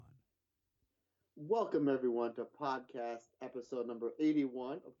Welcome everyone to podcast episode number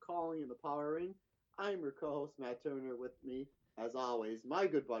 81 of Calling in the Power Ring. I'm your co-host Matt Turner. With me, as always, my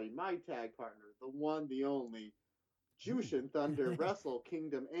good buddy, my tag partner, the one, the only, Ooh. Jushin Thunder Wrestle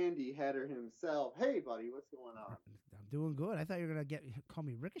Kingdom Andy Header himself. Hey buddy, what's going on? I'm doing good. I thought you were gonna call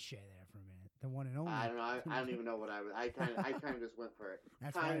me Ricochet there for a minute. The one and I only. don't know. I don't even know what I was. I kind of just went for it.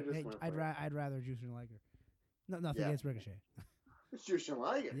 That's Kind why. of just Hey, went for it. I'd rather Jushin Liger. No, nothing Yeah, against Ricochet. it's Jushin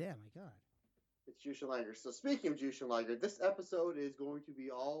Liger. Yeah, my God. It's Jushin Liger. So speaking of Jushin Liger, this episode is going to be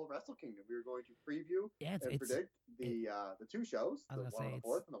all Wrestle Kingdom. We are going to preview Yeah, and predict the two shows, I the was one gonna on say the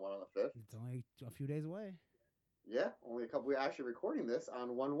fourth and the one on the fifth. it's only a few days away. Yeah, only a couple. We're actually recording this on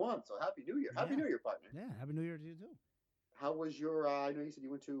 1/1, so Happy New Year! Happy Yeah. New Year, partner. Yeah, Happy New Year to you too. How was your? I know you said you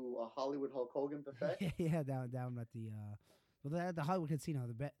went to a Hollywood Hulk Hogan buffet. Yeah, down at the the Hollywood Casino.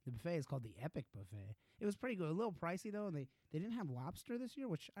 The buffet is called the Epic Buffet. It was pretty good. A little pricey though, and they didn't have lobster this year,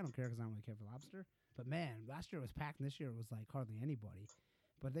 which I don't care because I don't really care for lobster. But man, last year it was packed, and this year it was like hardly anybody.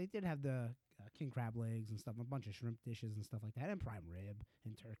 But they did have the king crab legs and stuff, a bunch of shrimp dishes and stuff like that, and prime rib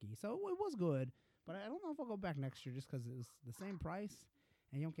and turkey. So it was good. But I don't know if I'll go back next year just because it was the same price,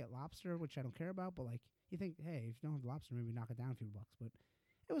 and you don't get lobster, which I don't care about. But like you think, hey, if you don't have lobster, maybe knock it down a few bucks. But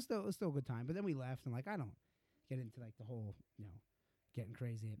it was still a good time. But then we left, and like I don't get into like the whole getting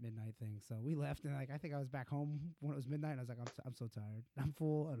crazy at midnight thing. So we left, and like I think I was back home when it was midnight. And I was like, I'm so tired. I'm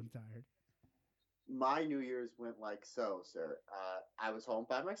full and I'm tired. My New Year's went like so, sir. I was home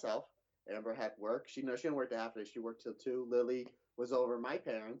by myself. Amber had work. She didn't work the half day. She worked till 2. Lily was over at my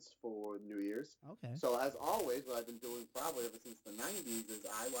parents for New Year's. Okay. So as always, what I've been doing probably ever since the '90s is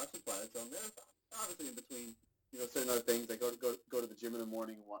I watch the Twilight Zone marathon. Obviously, in between certain other things, I go to the gym in the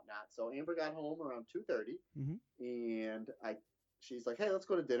morning and whatnot. So Amber got home around 2:30, Mm-hmm. and she's like, "Hey, let's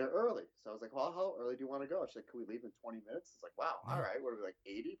go to dinner early." So I was like, "Well, how early do you want to go?" She's like, "Can we leave in 20 minutes?" It's like, "Wow, Yeah. all right. What are we, like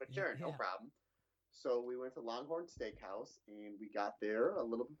 80?" But sure, no Yeah. problem. So we went to Longhorn Steakhouse, and we got there a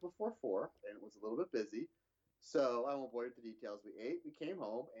little bit before 4, and it was a little bit busy. So I won't bore you with the details. We ate, we came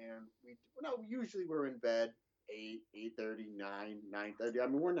home, and usually we're in bed 8:30, 9:30. I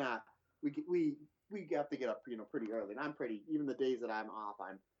mean, we're not. We have to get up pretty early, and I'm pretty. Even the days that I'm off,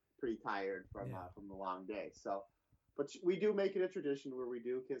 I'm pretty tired from the long day. So, but we do make it a tradition where we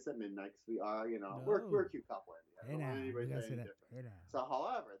do kiss at midnight because we are, we're a cute couple. I don't want anybody to say any different. So,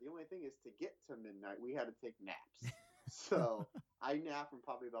 however, the only thing is to get to midnight, we had to take naps. So I napped from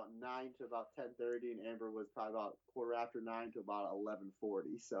probably about 9 to about 10:30, and Amber was probably about quarter after 9 to about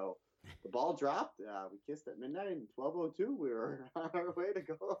 11:40. So the ball dropped. We kissed at midnight, and 12:02 we were on our way to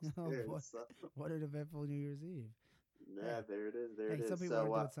go upstairs. Oh, So, what an eventful New Year's Eve. yeah, there it is. There it Hey, is. some people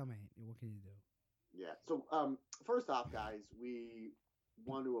So, are doing, some ain't. What can you do? yeah. So, first off, guys, we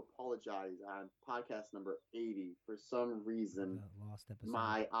want to apologize on podcast number 80. For some reason, The lost episode.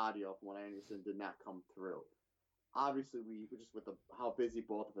 my audio from what I understand did not come through. Obviously, we just with how busy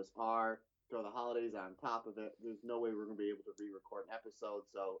both of us are, throw the holidays on top of it. There's no way we're going to be able to re-record an episode.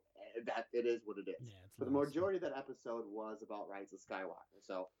 So that it is what it is. Yeah, it's But the lost. majority of that episode was about Rise of Skywalker.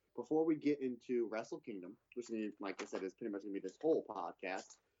 So before we get into Wrestle Kingdom, which, like I said, is pretty much going to be this whole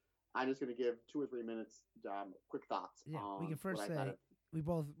podcast, I'm just going to give 2 or 3 minutes, quick thoughts. Yeah, on we can first what I say thought of- we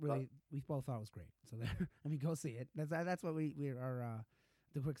both thought it was great. So there, I mean, go see it. That's what we are.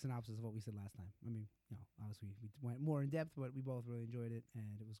 The quick synopsis of what we said last time. I mean, obviously we went more in depth, but we both really enjoyed it and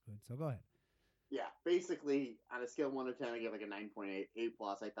it was good. So go ahead. Yeah, basically on a scale of 1 to 10, I give like a 9.8, A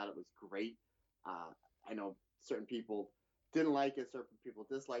plus. I thought it was great. I know certain people didn't like it, certain people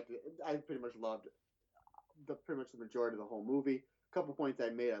disliked it. I pretty much loved pretty much the majority of the whole movie. A couple points I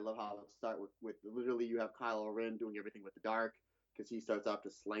made. I love how it start with literally you have Kylo Ren doing everything with the dark because he starts off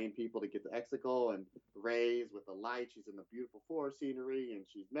just slaying people to get the Exegol, and Rey's with the light. She's in the beautiful forest scenery and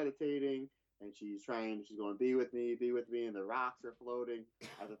she's meditating and she's going to be with me, and the rocks are floating.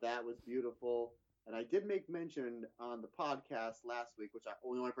 I thought that was beautiful. And I did make mention on the podcast last week, which the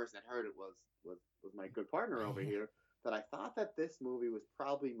only person that heard it was my good partner over here, that I thought that this movie was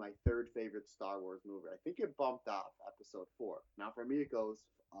probably my 3rd favorite Star Wars movie. I think it bumped off Episode 4. Now for me, it goes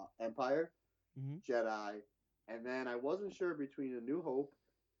Empire, Jedi, and then I wasn't sure between A New Hope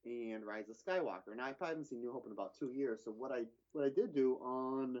and Rise of Skywalker. Now I probably haven't seen New Hope in about 2 years. So what I did do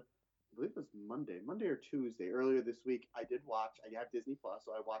on, I believe it was Monday or Tuesday earlier this week, I did watch. I have Disney Plus,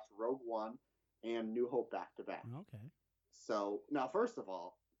 so I watched Rogue One and New Hope back to back. Okay. So now, first of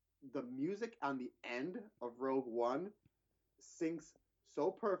all, the music on the end of Rogue One syncs so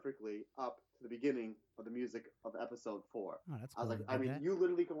perfectly up to the beginning of the music of Episode 4. Oh, that's I was cool. like, I mean, you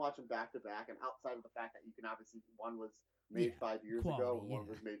literally can watch them back to back, and outside of the fact that you can obviously, one was made 5 years ago, and one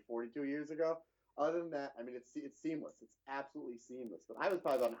was made 42 years ago. Other than that, I mean, it's seamless. It's absolutely seamless. But I was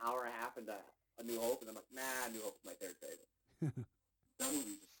probably about an hour and a half into A New Hope, and I'm like, nah, New Hope's my third favorite. That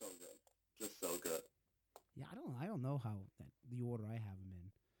movie's just so good. Just so good. Yeah, I don't know how the order I have them in.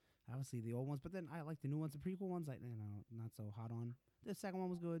 Obviously the old ones, but then I like the new ones. The prequel ones, not so hot on. The second one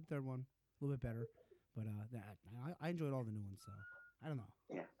was good. Third one, a little bit better. But I enjoyed all the new ones, so I don't know.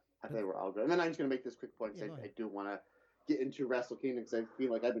 Yeah, I think we're all good. And then I'm just gonna make this quick point because I do want to get into Wrestle Kingdom because I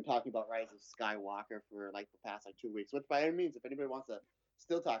feel like I've been talking about Rise of Skywalker for like the past 2 weeks. Which by all means, if anybody wants to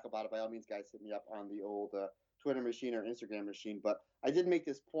still talk about it, by all means, guys, hit me up on the old Twitter machine or Instagram machine. But I did make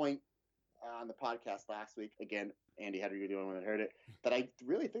this point on the podcast last week. Again, Andy, how are you doing when I heard it? That I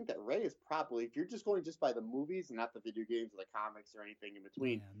really think that Rey is probably, if you're just going just by the movies and not the video games or the comics or anything in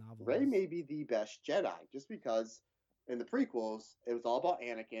between, Rey may be the best Jedi, just because in the prequels it was all about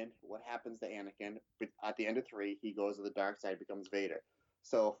Anakin. What happens to Anakin? But at the end of 3, he goes to the dark side, becomes Vader.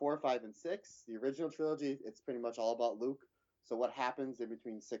 So 4, 5, and 6, the original trilogy, it's pretty much all about Luke. So what happens in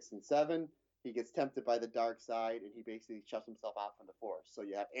between 6 and 7? He gets tempted by the dark side, and he basically shuts himself out from the Force. So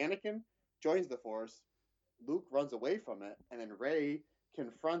you have Anakin joins the Force, Luke runs away from it, and then Rey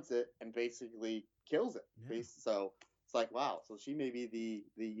confronts it and basically kills it. Yeah. So it's like, wow. So she may be the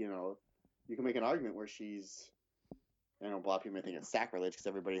you can make an argument where she's, a lot of people may think it's sacrilege because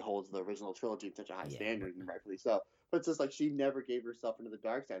everybody holds the original trilogy in such a high standard, and rightfully so. But it's just like she never gave herself into the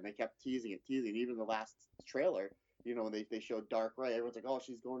dark side, and they kept teasing. Even the last trailer, when they showed Dark Rey, everyone's like, oh,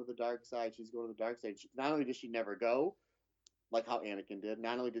 she's going to the dark side. She's going to the dark side. Not only did she never go, like how Anakin did,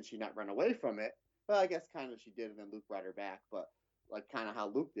 not only did she not run away from it, well, I guess kind of she did, and then Luke brought her back, but like kind of how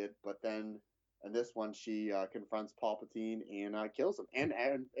Luke did. But then in this one, she confronts Palpatine and kills him,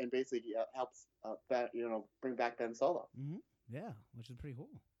 and basically helps bring back Ben Solo. Mm-hmm. Yeah, which is pretty cool.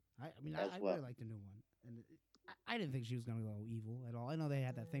 I really like the new one, and I didn't think she was going to go evil at all. I know they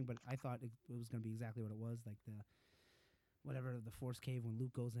had that thing, but I thought it was going to be exactly what it was, like the Force cave when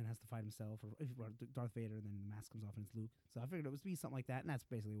Luke goes in, has to fight himself, or Darth Vader, and then the mask comes off and it's Luke. So I figured it was to be something like that, and that's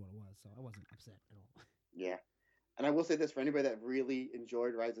basically what it was. So I wasn't upset at all. Yeah, and I will say this for anybody that really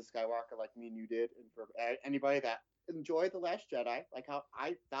enjoyed Rise of Skywalker, like me and you did, and for anybody that enjoyed The Last Jedi, like how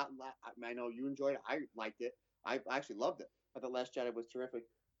I thought, I know you enjoyed it, I liked it, I actually loved it. I thought Last Jedi was terrific.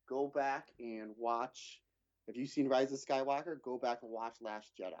 Go back and watch. If you've seen Rise of Skywalker, go back and watch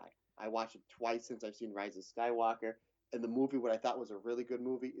Last Jedi. I watched it twice since I've seen Rise of Skywalker. And the movie, what I thought was a really good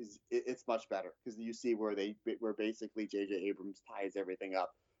movie, is it's much better because you see where basically J.J. Abrams ties everything up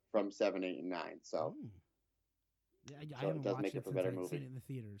from 7, 8, and 9. So, I haven't watched it since I've seen it in the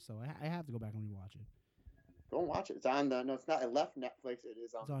theater, so I have to go back and rewatch it. Go and watch it. It's on the it's not. It left Netflix. It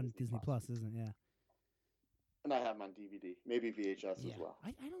is on. It's on Disney Plus, isn't it? Yeah. And I have them on DVD, maybe VHS as well.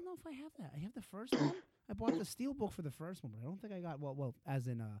 I don't know if I have that. I have the first one. I bought the steelbook for the first one, but I don't think I got well as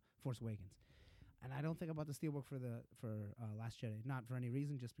in Force Awakens. And I don't think I bought the steelbook for Last Jedi. Not for any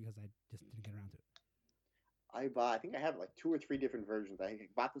reason, just because I just didn't get around to it. I think I have like 2 or 3 different versions. I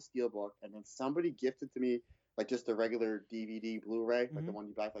bought the steelbook, and then somebody gifted to me like just the regular DVD Blu-ray, like the one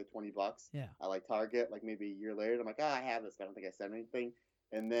you buy for like $20. Yeah. I like Target, like maybe a year later. I'm like, I have this, but I don't think I said anything.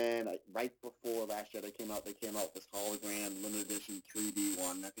 And then right before Last Jedi came out, they came out with this hologram limited edition 3D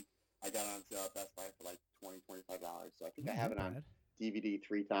one. I think I got it on sale at Best Buy for like $20, $25. So I think I have it on DVD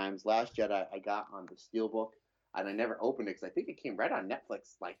 3 times. Last Jedi I got on the steelbook, and I never opened it because I think it came right on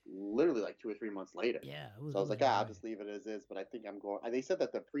Netflix like literally like 2 or 3 months later. Yeah. So I was like, I'll just leave it as is. But I think I'm going. And they said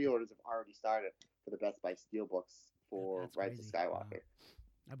that the pre-orders have already started for the Best Buy steelbooks for Rise of Skywalker.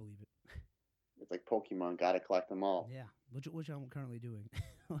 I believe it. It's like Pokemon, gotta collect them all. Yeah, which I'm currently doing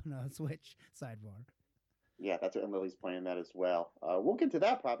on Switch sidebar. Yeah, that's what Lily's playing that as well. We'll get to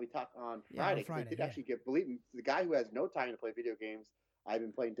that probably talk on Friday. Friday, I did actually believe me, the guy who has no time to play video games. I've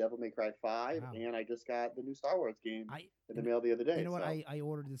been playing Devil May Cry 5, and I just got the new Star Wars game in the mail the other day. You know what? I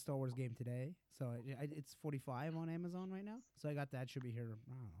ordered the Star Wars game today, so it's $45 on Amazon right now. So I got that. Should be here.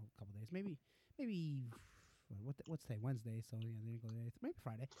 I don't know, a couple days, maybe. What's today? Wednesday. So yeah, there you go. Maybe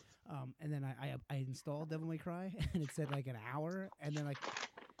Friday. And then I installed Devil May Cry, and it said like an hour, and then like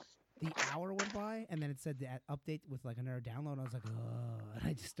the hour went by, and then it said the update with like another download. I was like, oh, and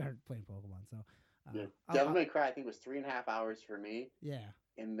I just started playing Pokemon. So Devil May Cry, I think, was 3.5 hours for me. Yeah.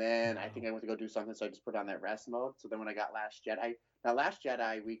 And then I think I went to go do something, so I just put on that rest mode. So then when I got Last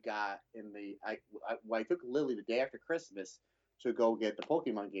Jedi, we got in the I took Lily the day after Christmas to go get the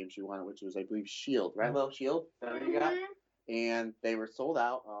Pokemon game she wanted, which was, I believe, Shield, right, Little Shield? That you got? And they were sold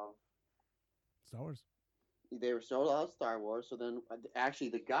out of Star Wars. They were sold out of Star Wars. So then, actually,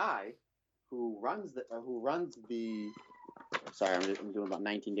 the guy who runs the sorry, I'm doing about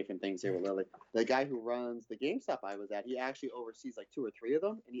 19 different things here with Lily. The guy who runs the GameStop I was at, he actually oversees like 2 or 3 of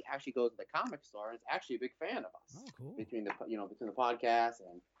them, and he actually goes to the comic store and is actually a big fan of us. Oh, cool. Between the podcast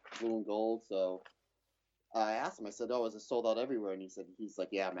and blue and gold. So I asked him. I said, "Oh, is it sold out everywhere?" And he's like,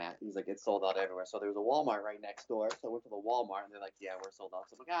 "Yeah, Matt." He's like, "It's sold out everywhere." So there was a Walmart right next door. So I went to the Walmart, and they're like, "Yeah, we're sold out."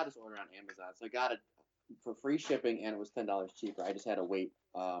 So I'm like, "I just order on Amazon." So I got it for free shipping, and it was $10 cheaper. I just had to wait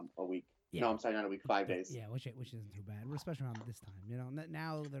a week. Yeah. No, I'm sorry, not a week, 5 days. Yeah, which isn't too bad, especially around this time. You know,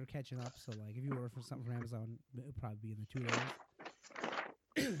 now they're catching up. So like, if you order for something from Amazon, it'll probably be in the 2 days.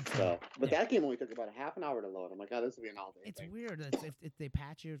 But that game only took about a half an hour to load. I'm like, oh, this will be an all day. It's weird. If they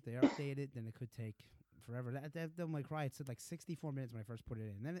patch it, if they update it, then it could take forever. That Devil May Cry, it said like 64 minutes when I first put it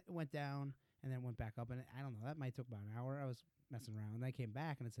in. Then it went down and then went back up. And I don't know, that might took about an hour. I was messing around. And I came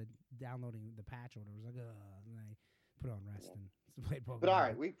back and it said downloading the patch order. I was like, and I put it on rest and played Pokemon. But all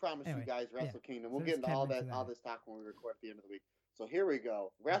right, we promised Anyway, you guys Wrestle Kingdom. We'll So get just into 10 minutes of all that. this talk when we record at the end of the week. So here we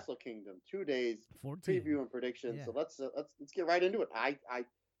go, Wrestle Kingdom, 2 days 14. preview and predictions. Yeah. So let's get right into it. I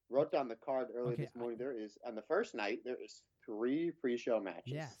wrote down the card earlier Okay, this morning. There is on the first night there is 3 pre-show matches.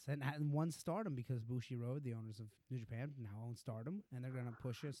 Yes, and one Stardom because Bushiroad, the owners of New Japan, now own Stardom, and they're gonna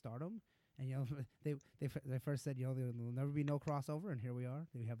push it Stardom. And you know they first said there'll never be no crossover, and here we are.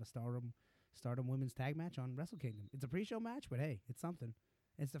 We have a Stardom women's tag match on Wrestle Kingdom. It's a pre-show match, but hey, it's something.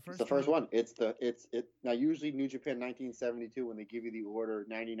 It's the first. It's the first one. It's now usually New Japan 1972 when they give you the order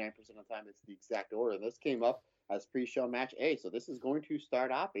 99% of the time it's the exact order. This came up as pre-show match A, so this is going to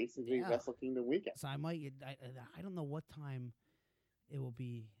start off basically Wrestle Kingdom weekend. So I don't know what time it will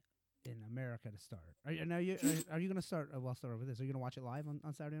be in America to start. Are you going to start? I'll start with this. Are you going to watch it live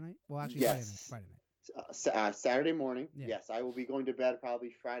on Saturday night? Well, actually, yes. Friday night. Saturday morning. Yeah. Yes, I will be going to bed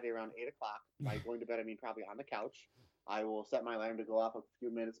probably Friday around 8 o'clock. By going to bed, I mean probably on the couch. I will set my alarm to go off a few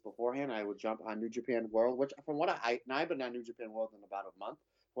minutes beforehand. I will jump on New Japan World, which from what I've been on New Japan World in about a month.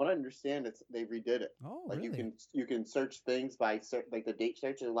 What I understand is they redid it. Oh, like really? you can search things by like the date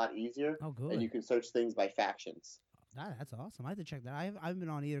search is a lot easier. Oh, good. And you can search things by factions. That's awesome. I have to check that. I haven't been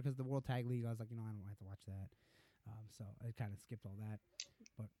on either because the World Tag League. I was like, I don't have to watch that. So I kind of skipped all that.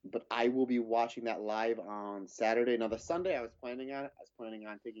 But I will be watching that live on Saturday. Now the Sunday I was planning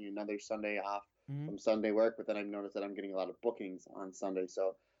on taking another Sunday off from Sunday work, but then I noticed that I'm getting a lot of bookings on Sunday,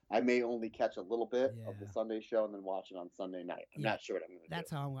 so I may only catch a little bit of the Sunday show and then watch it on Sunday night. I'm not sure what I'm going to do.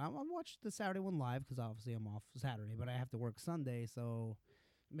 That's how I'm watch the Saturday one live because obviously I'm off Saturday, but I have to work Sunday, so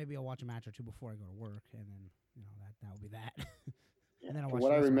maybe I'll watch a match or two before I go to work, and then that will be that. And then I'll watch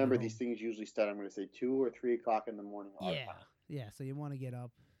what I remember, these things usually start. I'm going to say 2 or 3 o'clock in the morning. Yeah. So you want to get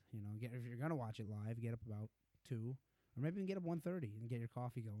up, if you're going to watch it live, get up about 2, or maybe even get up 1:30 and get your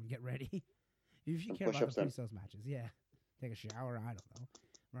coffee going, get ready. If you care about the pre-show matches, take a shower. I don't know,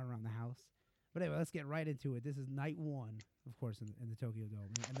 run around the house. But anyway, let's get right into it. This is night 1, of course, in the Tokyo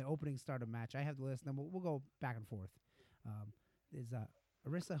Dome, and the opening Stardom match. I have the list, and we'll go back and forth. Is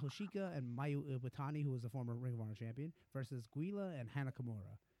Arisa Hoshika and Mayu Iwatani, who was a former Ring of Honor champion, versus Guila and Hana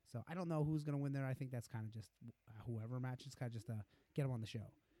Kimura. So I don't know who's going to win there. I think that's kind of just whoever match. It's kind of just to get them on the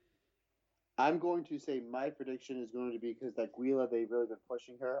show. I'm going to say my prediction is going to be because that Guila, they've really been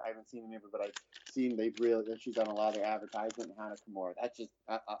pushing her. I haven't seen any of it, but I've seen she's done a lot of their advertisement. And Hana Kimura, that's just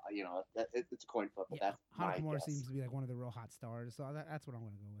it's a coin flip. But that's Hana Kimura guess. seems to be like one of the real hot stars, so that's what I'm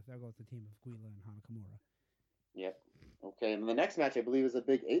going to go with. I'll go with the team of Guila and Hana Kimura. Yep. Okay, and the next match I believe is a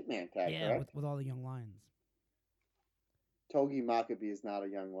big 8-man tag. Yeah, with all the young lions. Togi Makabe is not a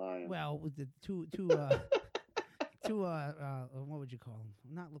young lion. Well, with the two what would you call them?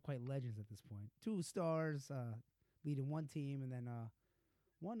 Not quite legends at this point. 2 stars leading one team, and then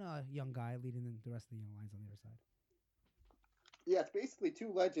one young guy leading the rest of the young lions on the other side. Yeah, it's basically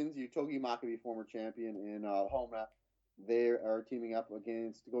 2 legends. Togi Makabe, former champion, and Homa. They are teaming up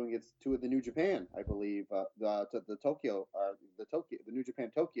going against 2 of the New Japan, I believe, the New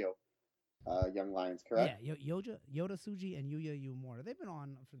Japan Tokyo young lions, correct? Yeah, Yoda Tsuji and Yuya Uemura. They've been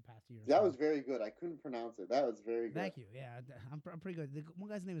on for the past year. That was very good. I couldn't pronounce it. That was very good. Thank you. Yeah, I'm pretty good. The one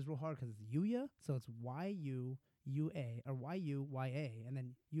guy's name is real hard because it's Yuya, so it's Y-U-U-A or Y-U-Y-A, and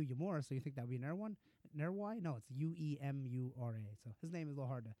then Uemura. So you think that would be Nerwai? No, it's U-E-M-U-R-A. So his name is a little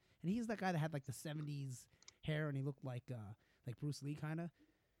hard to. And he's that guy that had like the 70s hair, and he looked like Bruce Lee kind of.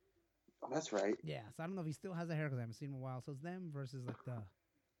 Oh, that's right. Yeah, so I don't know if he still has a hair because I haven't seen him in a while. So it's them versus like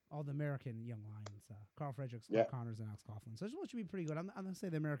all the American young lions, Carl Fredericks, Scott Connors, and Alex Coughlin. So this one should be pretty good. I'm going to say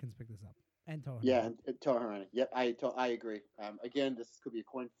the Americans pick this up. And Toa Hirano. Yeah, and Toa Hirano. Yep, I agree. Again, this could be a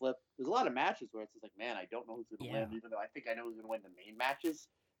coin flip. There's a lot of matches where it's just like, man, I don't know who's going to win, even though I think I know who's going to win the main matches.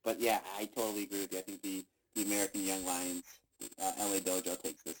 But yeah, I totally agree with you. I think the American Young Lions, LA Dojo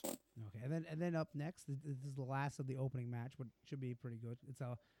takes this one. Okay, and then up next, this is the last of the opening match, which should be pretty good. It's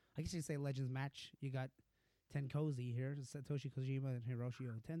I guess you say Legends match. You got Tenkozi here, Satoshi Kojima and Hiroshi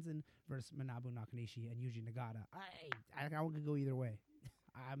Tenzin versus Manabu Nakanishi and Yuji Nagata. I could go either way.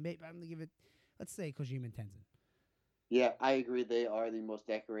 I'm gonna give it. Let's say Kojima and Tenzin. Yeah, I agree. They are the most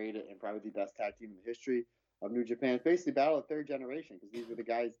decorated and probably the best tag team in the history of New Japan. It's basically battle of third generation because these were the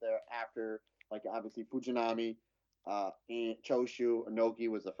guys that are after, like obviously Fujinami, and Choshu. Inoki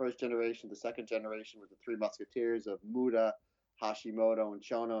was the first generation. The second generation was the Three Musketeers of Muda, Hashimoto, and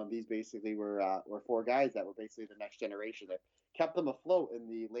Chono. And these basically were four guys that were basically the next generation that kept them afloat in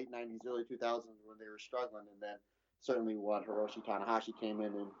the late '90s, early 2000s when they were struggling. And then certainly when Hiroshi Tanahashi came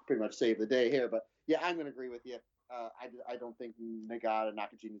in and pretty much saved the day here. But yeah, I'm going to agree with you. I don't think Nagata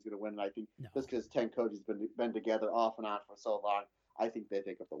Nakajima is going to win. And I think No. just because Tenkoji's been together off and on for so long, I think they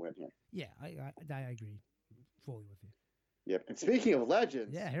pick up the win here. Yeah, I agree fully with you. Yep. And speaking of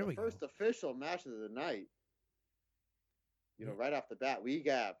legends, Yeah, here the we go. first official match of the night, right off the bat, we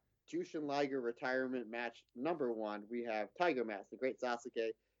got Jushin Liger retirement match number 1. We have Tiger Mask, the Great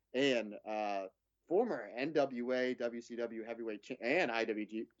Sasuke, and former NWA, WCW heavyweight and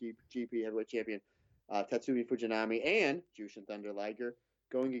IWGP heavyweight champion Tatsumi Fujinami and Jushin Thunder Liger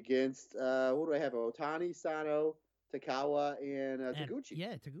going against who do I have? Otani, Sano, Takawa, and Taguchi.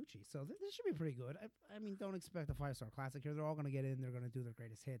 Yeah, Taguchi. So this should be pretty good. I mean, don't expect a 5-star classic here. They're all going to get in. They're going to do their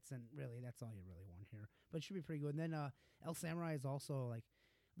greatest hits, and really, that's all you really want here. But it should be pretty good. And then El Samurai is also like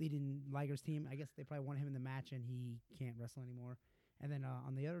leading Liger's team. I guess they probably want him in the match, and he can't wrestle anymore. And then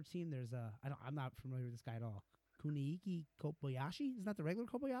on the other team, there's I'm not familiar with this guy at all. Kuniiki Kobayashi? Is that the regular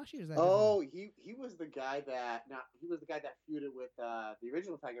Kobayashi? Or is that he was the guy that feuded with the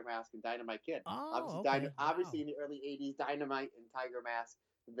original Tiger Mask and Dynamite Kid. Oh, obviously in the early '80s, Dynamite and Tiger Mask,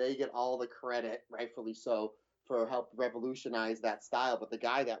 they get all the credit, rightfully so, for help revolutionize that style. But the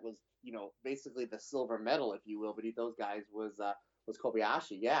guy that was, basically the silver medal, if you will, beneath those guys was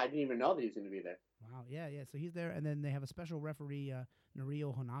Kobayashi. Yeah, I didn't even know that he was going to be there. Wow, yeah. So he's there, and then they have a special referee,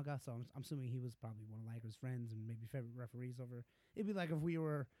 Norio Honaga. So I'm assuming he was probably one of Liger's friends and maybe favorite referees over. It'd be like if we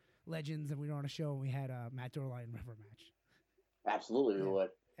were legends and we were on a show and we had a Matt Dorline referee match. Absolutely, we would.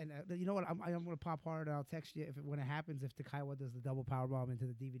 And you know what? I'm going to pop hard. I'll text you when it happens. If Takaiwa does the double powerbomb into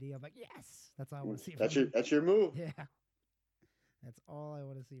the DVD, I'm like, yes, that's all I want to see. That's your move. Yeah, that's all I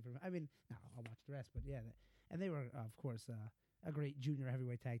want to see from. I mean, no, I'll watch the rest, but yeah, and they were of course a great junior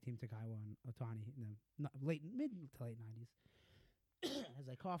heavyweight tag team, Takaiwa and Otani, in the mid to late '90s. As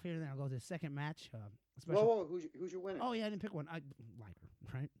I cough here, then I'll go to the second match. Whoa, who's your winner? Oh yeah, I didn't pick one. Liger,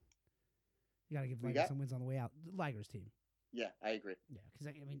 right? You got to give Liger some wins on the way out. Liger's team. Yeah, I agree. Yeah, because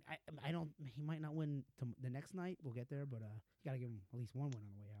I mean, I don't. He might not win the next night. We'll get there, but you got to give him at least one win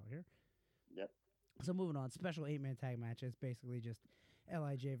on the way out here. Yep. So moving on, special 8-man tag match. It's basically just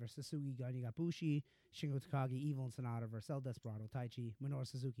L.I.J. versus Suzuki Gun. You got Bushi, Shingo Takagi, Evil, and Sonata versus El Desperado, Taichi, Minoru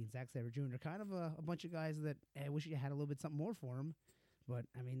Suzuki, and Zack Sabre Jr. Kind of a bunch of guys that I wish you had a little bit something more for them. But,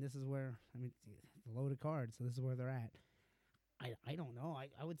 I mean, this is where, it's a loaded card, so this is where they're at. I don't know.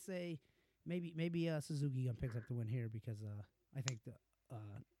 I would say maybe Suzuki Gun picks up the win here because I think the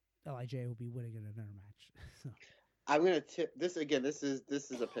L.I.J. will be winning in another match. So. I'm going to tip this again. This is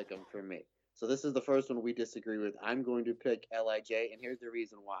a pick 'em for me. So this is the first one we disagree with. I'm going to pick L.I.J., and here's the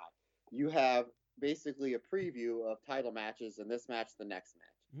reason why. You have basically a preview of title matches, and this match, the next match.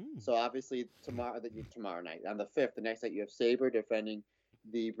 So obviously tomorrow night, on the 5th, the next night, you have Sabre defending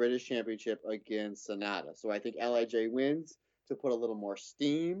the British Championship against Sonata. So I think L.I.J. wins to put a little more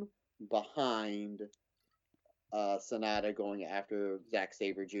steam behind Sonata going after Zack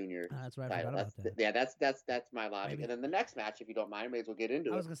Sabre Jr. That's right. I forgot about that. Yeah, that's my logic. Maybe. And then the next match, if you don't mind, may as well get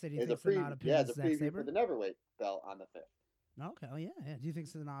into it. I was going to say, do you think Sonata pins Zack Sabre? For the Neverweight belt on the 5th. Okay. Oh, yeah. Do you think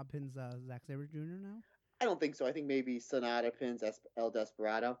Sonata pins Zack Sabre Jr. now? I don't think so. I think maybe Sonata pins El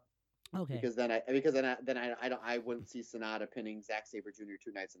Desperado. Okay. Because then I wouldn't see Sonata pinning Zack Sabre Jr.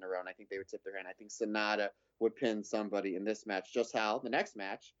 2 nights in a row, and I think they would tip their hand. I think Sonata would pin somebody in this match. Just how the next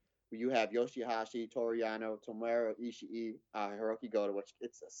match, you have Yoshihashi, Toriano, Tomohiro Ishii, Hiroki Goto, which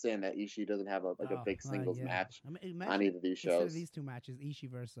it's a sin that Ishii doesn't have a big singles match on either of these shows. Instead of these two matches,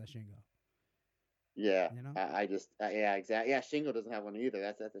 Ishii versus Shingo. Yeah, exactly. Yeah, Shingo doesn't have one either.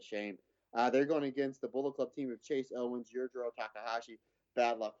 That's a shame. They're going against the Bullet Club team of Chase Owens, Yujiro Takahashi,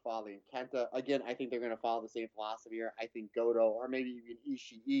 Bad Luck Fale, and Kenta. Again, I think they're going to follow the same philosophy here. I think Goto or maybe even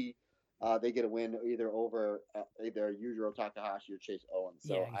Ishii, they get a win either over either Yujiro Takahashi or Chase Owens.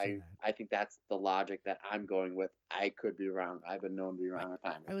 So I think that's the logic that I'm going with. I could be wrong. I've been known to be wrong a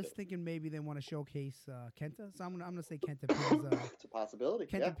time. I was thinking maybe they want to showcase Kenta, so I'm gonna say Kenta pins. It's a possibility.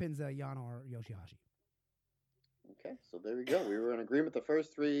 Kenta pins Yano or Yoshihashi. Okay, so there we go. We were in agreement the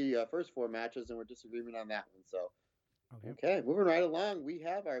first 4 matches, and we're disagreement on that one. So, okay, moving right along, we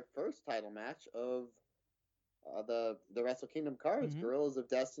have our first title match of the Wrestle Kingdom cards. Guerrillas of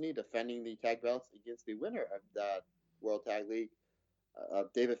Destiny defending the tag belts against the winner of the World Tag League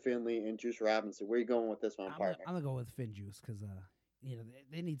David Finlay and Juice Robinson. Where are you going with this one, partner? I'm gonna go with Finn Juice because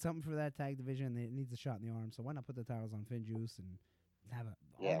they need something for that tag division. They needs a shot in the arm. So why not put the titles on Finn Juice and have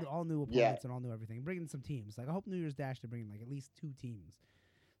all new opponents and all new everything. Bring in some teams. Like I hope New Year's Dash to bring in like at least 2 teams.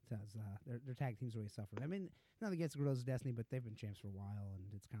 Because their tag teams really suffered. I mean, nothing against Guerrillas of Destiny, but they've been champs for a while, and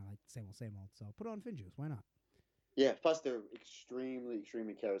it's kind of like same old. So put on Finn Juice. Why not? Yeah. Plus, they're extremely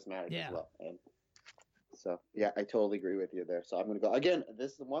charismatic as well. And so yeah, I totally agree with you there. So I'm gonna go again.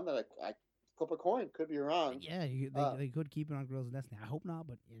 This is the one that I flip a coin. Could be wrong. Yeah, they could keep it on Guerrillas of Destiny. I hope not,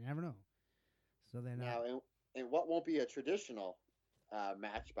 but you never know. So then now, and what won't be a traditional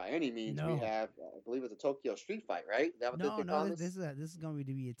match by any means. No. We have, I believe it's a Tokyo Street Fight, right? Is that what this is going to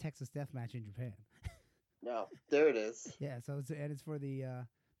be a Texas Death Match in Japan. No, there it is. Yeah, so it's for the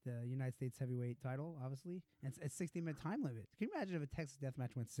United States Heavyweight title, obviously. And it's 60-minute time limit. Can you imagine if a Texas Death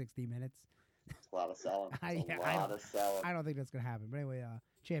Match went 60 minutes? It's a lot of selling. I don't think that's gonna happen. But anyway,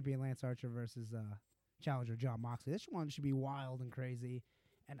 champion Lance Archer versus challenger Jon Moxley. This one should be wild and crazy.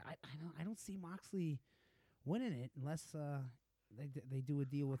 And I don't see Moxley winning it unless they do a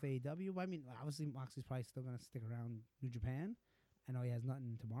deal with AEW. I mean, obviously Moxley's probably still gonna stick around New Japan. I know he has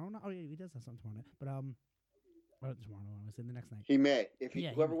nothing tomorrow. Oh yeah, he does have something tomorrow night. But or tomorrow, I was in the next night. He may if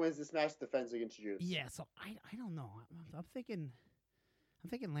whoever wins this match defends against Juice. Yeah, so I don't know. I'm thinking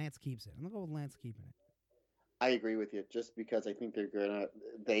Lance keeps it. I'm gonna go with Lance keeping it. I agree with you, just because I think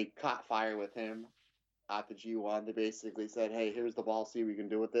they caught fire with him at the G1. They basically said, "Hey, here's the ball. See what we can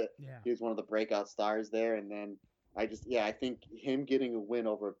do with it." Yeah. He was one of the breakout stars there, and then I think him getting a win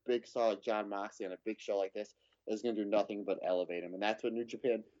over a big star like Jon Moxley on a big show like this is going to do nothing but elevate him, and that's what New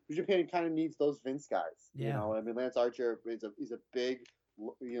Japan kind of needs, those Vince guys. Yeah. You know, I mean, Lance Archer he's a big.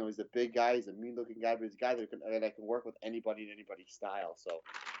 He's a big guy. He's a mean-looking guy, but he's a guy that can work with anybody in anybody's style. So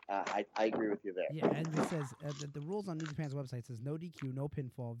I agree with you there. Yeah, and it says the rules on New Japan's website says no DQ, no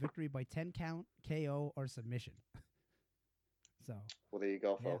pinfall, victory by 10 count, KO, or submission. So well, there you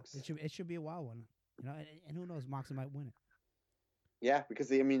go, folks. It should be a wild one, you know. And who knows, Moxley might win it. Yeah, because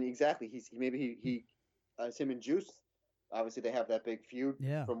exactly. He him and Juice. Obviously, they have that big feud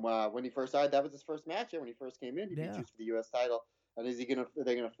from when he first started. That was his first match. When he first came in, he beat Juice for the U.S. title. And are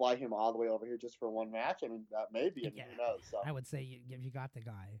they gonna fly him all the way over here just for one match? I mean, maybe. I mean, who knows? So I would say you got the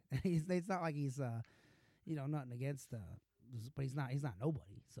guy. It's not like he's nothing against but he's not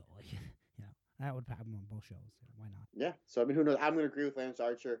nobody. So that would happen on both shows. Why not? Yeah. So I mean, who knows? I'm gonna agree with Lance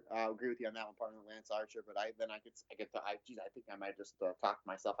Archer. I'll agree with you on that one, partner, Lance Archer. But I think I might just talk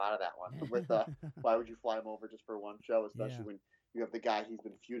myself out of that one. With why would you fly him over just for one show, especially when you have the guy he's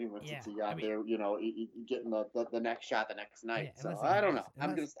been feuding with since he got there, getting the next shot the next night. So I don't know.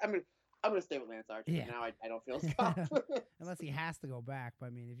 I'm gonna stay with Lance Archer. Yeah. Now I don't feel as confident. Unless he has to go back. But I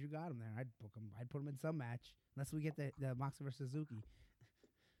mean, if you got him there, I'd book him. I'd put him in some match. Unless we get the Moxley versus Suzuki.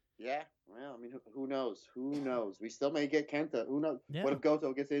 Yeah. Well, I mean, who knows? Who knows? We still may get Kenta. Who knows? Yeah. What if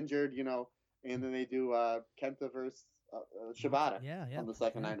Goto gets injured? And then they do Kenta versus Shibata on the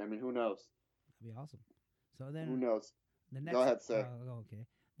second night. I mean, who knows? That'd be awesome. So then who knows? Go ahead, sir. Okay.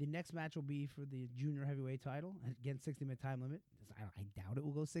 The next match will be for the junior heavyweight title. Again, 60-minute time limit. I doubt it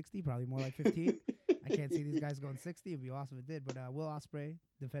will go 60. Probably more like 15. I can't see these guys going 60. It'd be awesome if it did. But Will Ospreay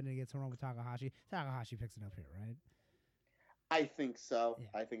defending against Hiromu Takahashi. Takahashi picks it up here, right? I think so.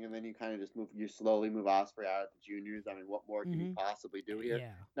 Yeah. I think, and then you kind of just slowly move Ospreay out of the juniors. I mean, what more can you possibly do here?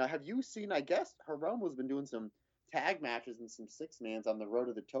 Yeah. Now, have you seen? I guess Hiromu's been doing some tag matches and some 6-mans on the road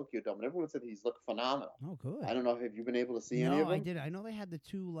to the Tokyo Dome, and everyone said he's looked phenomenal. Oh, good. I don't know. Have you been able to see any of them? No, I did. I know they had the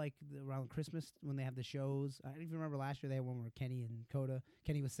two around Christmas when they have the shows. I don't even remember last year they had one where Kenny and Kota.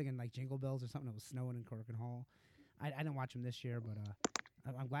 Kenny was singing like Jingle Bells or something. It was snowing in Corcoran Hall. I didn't watch him this year, but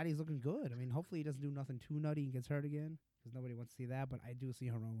I'm glad he's looking good. I mean, hopefully he doesn't do nothing too nutty and gets hurt again because nobody wants to see that. But I do see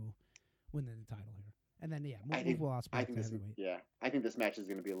Hiromu winning the title here. And then, move Will Ospreay to heavyweight. I think this match is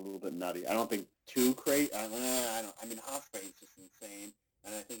going to be a little bit nutty. I don't think too crazy. I mean, Ospreay is just insane.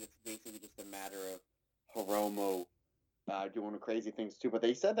 And I think it's basically just a matter of Hiromu doing crazy things too. But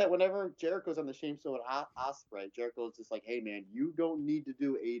they said that whenever Jericho's on the same show with Ospreay, Jericho's just like, hey, man, you don't need to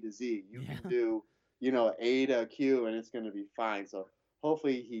do A to Z. You can do, A to Q, and it's going to be fine. So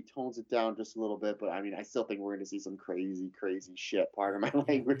hopefully he tones it down just a little bit, but I mean, I still think we're going to see some crazy, crazy shit. Pardon my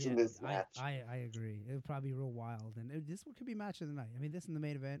language in this match. I agree. It would probably be real wild, and this one could be match of the night. I mean, this in the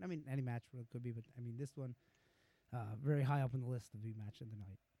main event. I mean, any match could be, but I mean, this one very high up on the list to be match of the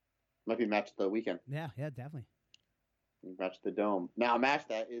night. Might be match of the weekend. Yeah, definitely. Match of the Dome. Now, a match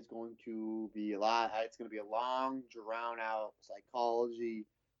that is going to be a lot. It's going to be a long, drawn-out psychology,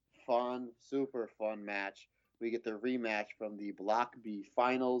 fun, super fun match. We get the rematch from the Block B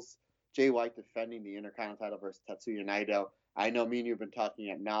finals. Jay White defending the Intercontinental title versus Tetsuya Naito. I know me and you've been talking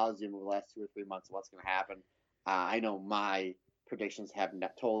at nauseum over the last 2 or 3 months of what's going to happen. I know my predictions have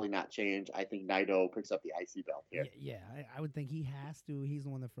totally not changed. I think Naito picks up the IC belt here. I would think he has to. He's the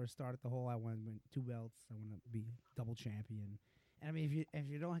one that first started the whole. I want to win 2 belts. I want to be double champion. And I mean, if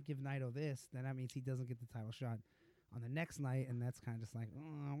you don't give Naito this, then that means he doesn't get the title shot on the next night, and that's kind of just like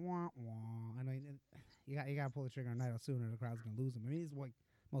wah wah. I mean, you got to pull the trigger on Naito sooner. The crowd's gonna lose him. I mean, he's like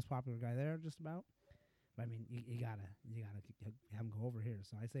most popular guy there, just about. But I mean, you gotta have him go over here.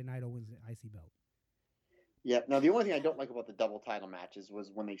 So I say Naito wins the IC belt. Yeah. Now the only thing I don't like about the double title matches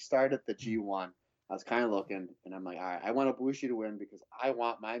was when they started the G1. I was kind of looking, and I'm like, all right, I want Ibushi to win because I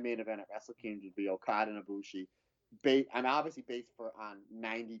want my main event at Wrestle Kingdom to be Okada and Ibushi. I'm obviously based on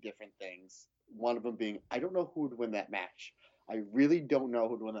 90 different things. One of them being, I don't know who would win that match. I really don't know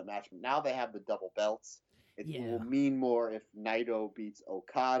who would win that match. But now they have the double belts. It will mean more if Naito beats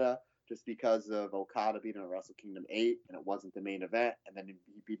Okada, just because of Okada beating at Wrestle Kingdom 8, and it wasn't the main event, and then he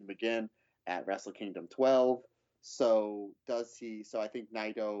beat him again at Wrestle Kingdom 12. So I think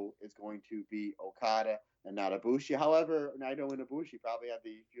Naito is going to beat Okada and not Ibushi. However, Naito and Ibushi probably had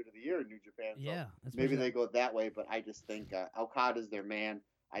the feud of the year in New Japan. So maybe they go that way, but I just think Okada's their man.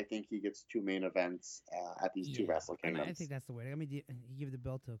 I think he gets 2 main events at these 2 Wrestle Kingdoms. I think that's the way. I mean, you give the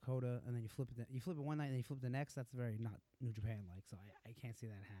belt to Okada, and then you flip it one night, and then you flip it the next. That's very not New Japan like. So I can't see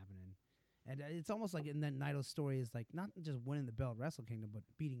that happening. And it's almost like, and then Naito's story is like not just winning the belt at Wrestle Kingdom, but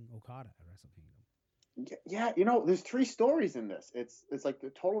beating Okada at Wrestle Kingdom. Yeah, there's 3 stories in this. It's like the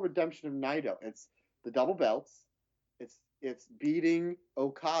total redemption of Naito. It's the double belts. It's beating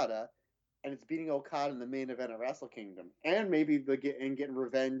Okada, and it's beating Okada in the main event at Wrestle Kingdom, and maybe getting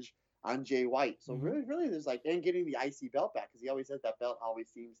revenge on Jay White. So really, there's and getting the IC belt back, because he always says that belt always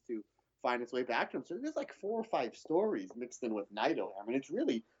seems to find its way back to him. So there's like 4 or 5 stories mixed in with Naito. I mean, it's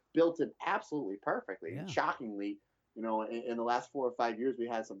really built in absolutely perfectly. And shockingly, in the last 4 or 5 years, we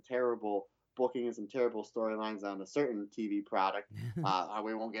had some terrible booking and some terrible storylines on a certain TV product.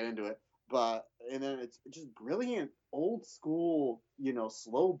 We won't get into it. And then it's just brilliant, old school,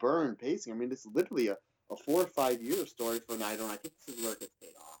 slow burn pacing. I mean, it's literally a 4 or 5 year story for Naito, and I think this is where it gets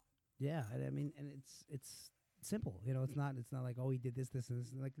paid off. Yeah, I mean, and it's simple. It's not like, oh, he did this, and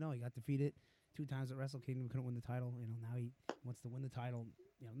this. Like, no, he got defeated 2 times at Wrestle Kingdom, couldn't win the title. Now he wants to win the title.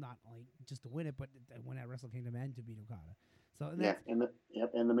 Not only just to win it, but to win at Wrestle Kingdom and to beat Okada. So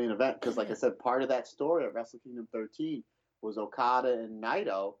in the main event, because like I said, part of that story at Wrestle Kingdom 13 was Okada and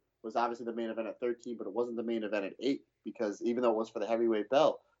Naito was obviously the main event at 13, but it wasn't the main event at 8, because even though it was for the heavyweight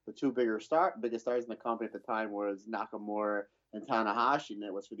belt, the 2 biggest stars in the company at the time was Nakamura and Tanahashi, and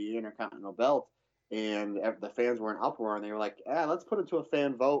it was for the Intercontinental belt. And the fans were in uproar, and they were like, let's put it to a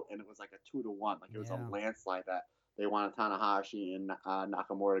fan vote. And it was like a 2-1. Like, it was a landslide that they wanted Tanahashi and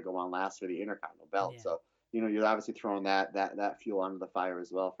Nakamura to go on last for the Intercontinental belt. Yeah. So, you're obviously throwing that fuel under the fire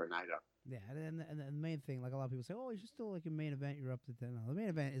as well for Naito. Yeah, and the main thing, like a lot of people say, you're still like a main event, you're up to 10. No, the main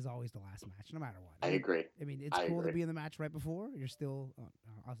event is always the last match, no matter what. I agree. I mean, it's cool to be in the match right before. You're still,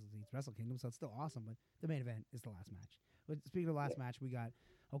 obviously it's Wrestle Kingdom, so it's still awesome, but the main event is the last match. But speaking of last match, we got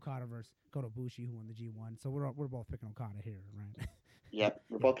Okada versus Kota Ibushi, who won the G1. So we're both picking Okada here, right? Yep,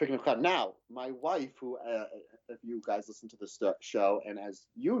 we're both picking Okada. Now, my wife, who, if you guys listen to the show, and as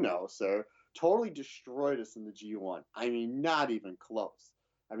you know, sir, totally destroyed us in the G1. I mean, not even close.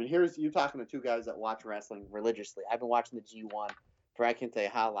 I mean, here's you talking to 2 guys that watch wrestling religiously. I've been watching the G1 for I can't tell you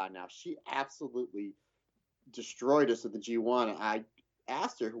how long now. She absolutely destroyed us at the G1. And I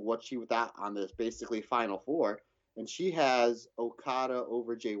asked her what she thought on this basically Final 4, and she has Okada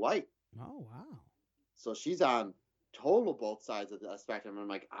over Jay White. Oh, wow. So she's on total both sides of the spectrum. I'm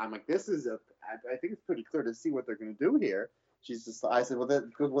like, this is I think it's pretty clear to see what they're going to do here. I said,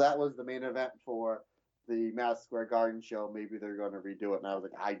 that was the main event for the Madison Square Garden show. Maybe they're going to redo it. And I was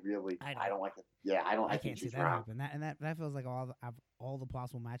like, I don't like it. Yeah, I can't see that happen. That feels like all the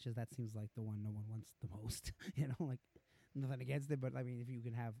possible matches. That seems like the one no one wants the most. Like nothing against it, but I mean, if you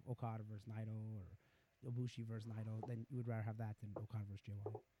can have Okada versus Naito or Ibushi versus Naito, then you would rather have that than Okada versus Jay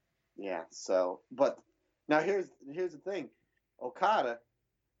White. Yeah. So, but now here's the thing, Okada.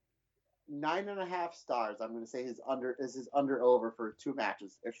 9.5 stars. I'm going to say his under over for 2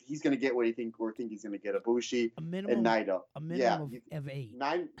 matches. If he's going to get what he think he's going to get Ibushi and Naito. A minimum of 8.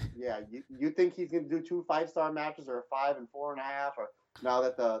 9. Yeah. You think he's going to do 2 5-star matches or a 5 and 4.5, or now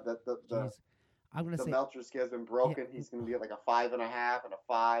that the Meltzer scale has been broken, he's going to be at like a 5.5 and a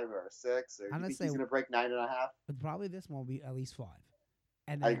 5 or a 6, or you think he's going to break 9.5? But probably this one will be at least 5.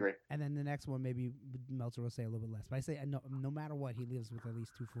 I agree. And then the next one, maybe Meltzer will say a little bit less. But I say no matter what, he lives with at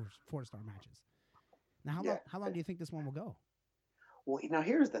least 2 4-star matches. Now, how long do you think this one will go? Well, now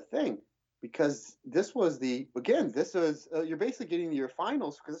here's the thing. because this was you're basically getting your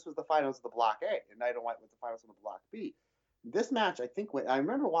finals because this was the finals of the Block A, and Night and White was the finals of the Block B. This match, I think, I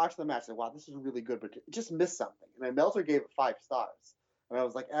remember watching the match, like, wow, this is really good, but it just missed something. And then Meltzer gave it 5 stars, and I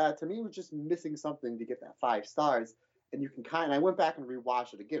was like, to me, it was just missing something to get that 5 stars. And you can I went back and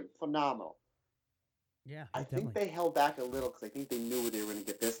rewatched it again, phenomenal. Yeah, I definitely. think they held back a little because I think they knew they were going to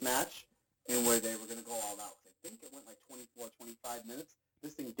get this match and where they were going to go all out. I think it went like 24, 25 minutes.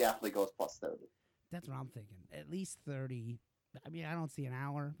 This thing definitely goes plus 30. That's what I'm thinking. At least 30. I mean, I don't see an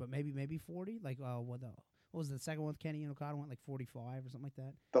hour, but maybe 40. Like, what was the second one with Kenny and Okada? Went like 45 or something like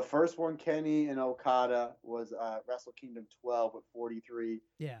that. The first one, Kenny and Okada, was Wrestle Kingdom 12 with 43.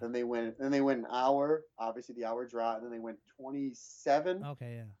 Yeah. Then they went an hour, obviously the hour draw, and then they went 27.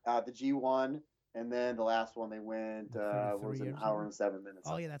 Okay, yeah. The G1, and then the last one they went was an hour and 7 minutes.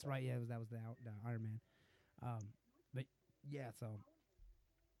 Oh yeah, that's right. Yeah, that was the Iron Man. But yeah, so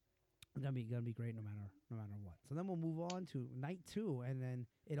it's gonna be great no matter what. So then we'll move on to night 2, and then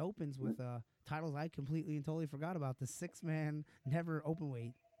it opens with titles I completely and totally forgot about: the 6-man never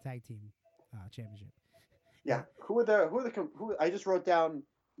openweight tag team championship. Yeah, who I just wrote down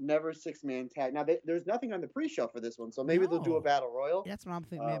never 6-man tag. Now there's nothing on the pre-show for this one, so maybe they'll do a battle royal. That's what I'm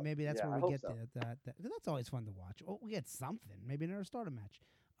thinking. Maybe that's where we get so. that's always fun to watch. Oh, we get something. Maybe another starter match.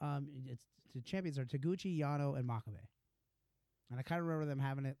 It's the champions are Taguchi, Yano, and Makabe. And I kind of remember them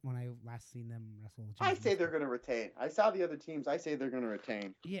having it when I last seen them wrestle. I say they're going to retain. I saw the other teams. I say they're going to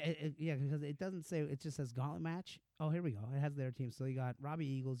retain. Yeah, because it doesn't say. It just says gauntlet match. Oh, here we go. It has their team. So you got Robbie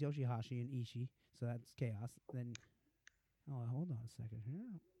Eagles, Yoshihashi, and Ishii. So that's chaos. Then, hold on a second here.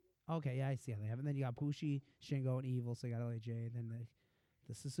 Okay, yeah, I see how they have it. And then you got Bushi, Shingo, and Evil. So you got LAJ. And then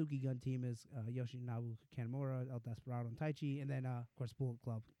the Suzuki Gun team is Yoshinobu Kanemaru, El Desperado, and Taichi. And then, of course, Bullet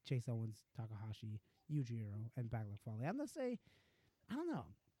Club, Chase Owens, Takahashi, Yujiro, and Backlash Fale. I'm going to say, I don't know.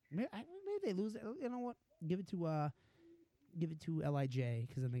 Maybe they lose it. You know what? Give it to Lij,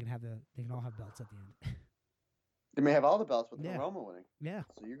 because then they can all have belts at the end. They may have all the belts with Hiromu winning. Yeah.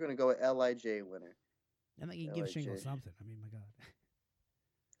 So you're going to go with Lij winner. And they can give Shingo something. I mean, my God.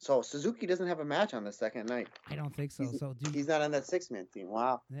 So Suzuki doesn't have a match on the second night. I don't think so. He's not on that 6-man team.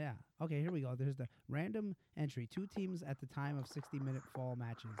 Wow. Yeah. Okay, here we go. There's the random entry. 2 teams at the time of 60-minute fall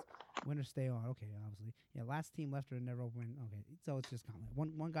matches. Winners stay on. Okay, obviously. Yeah, last team left or never win. Okay, so it's just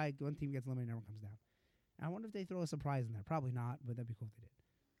gauntlet. One team gets eliminated, everyone comes down. I wonder if they throw a surprise in there. Probably not, but that'd be cool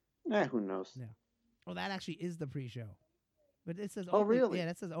if they did. Who knows? Yeah. Oh, that actually is the pre-show. But it says really? Yeah,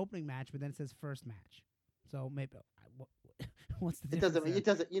 that says opening match, but then it says first match. So maybe what's the difference? It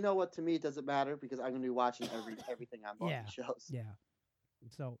doesn't. You know what? To me, it doesn't matter because I'm going to be watching everything on both the shows. Yeah.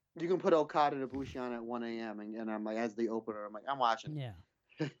 So you can put Okada to Bushi on at 1 a.m. and I'm like, as the opener, I'm like, I'm watching. Yeah.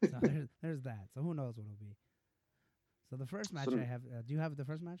 So there's that. So who knows what it'll be. So the first match I have. Do you have the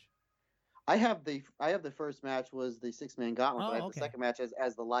first match? I have the first match was the 6-man gauntlet. But I have the second match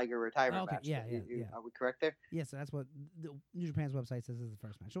as the Liger retirement match. Yeah. Are we correct there? Yeah. So that's what New Japan's website says is the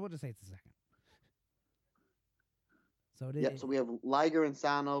first match. So we'll just say it's the second. So it is. So we have Liger and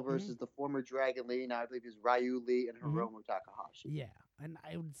Sano versus the former Dragon Lee. Now I believe it's Ryu Lee and Hiromu Takahashi. Yeah, and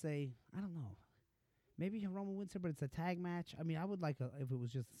I would say I don't know. Maybe Hiromu wins it, but it's a tag match. I mean, I would like if it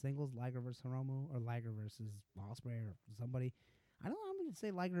was just singles, Liger versus Hiromu, or Liger versus Ospreay or somebody. I don't know. I'm going to say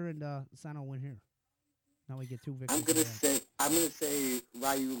Liger and Sano win here. Now we get 2 victories. I'm gonna say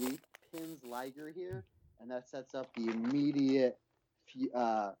Ryu Lee pins Liger here, and that sets up the immediate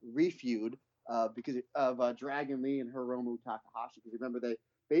refeud because of Dragon Lee and Hiromu Takahashi. Because remember,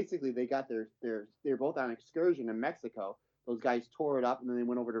 they got they're both on excursion in Mexico. Those guys tore it up, and then they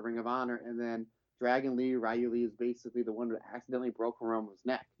went over to Ring of Honor, and then Dragon Lee, Ryu Lee is basically the one who accidentally broke Hiromu's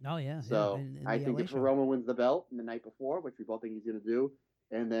neck. Oh, yeah. So in I think if Hiromu wins the belt the night before, which we both think he's going to do,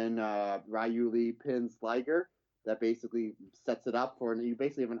 and then Ryu Lee pins Liger, that basically sets it up for, you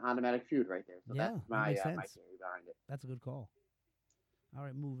basically have an automatic feud right there. So that's my theory behind it. That's a good call. All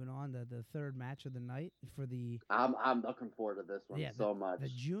right, moving on to the third match of the night for the. I'm looking forward to this one so much. The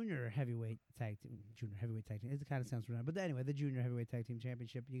junior heavyweight tag team. It kind of sounds familiar, but anyway, the junior heavyweight tag team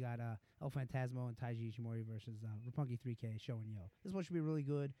championship. You got El Phantasmo and Taiji Ishimori versus Roppongi 3K, Sho and Yo. This one should be really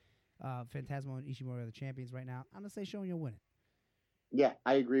good. Phantasmo and Ishimori are the champions right now. I'm gonna say Sho and Yo win it. Yeah,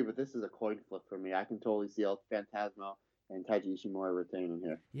 I agree, but this is a coin flip for me. I can totally see El Phantasmo and Taiji Ishimori retaining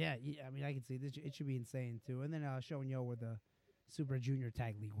here. Yeah, I mean, I can see this. It should be insane too. And then Sho and Yo were the Super Junior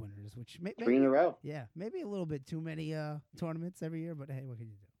Tag League winners, which 3 in a row. Yeah, maybe a little bit too many tournaments every year, but hey, what can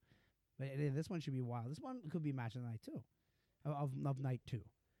you do? But this one should be wild. This one could be match of the night too, of night 2.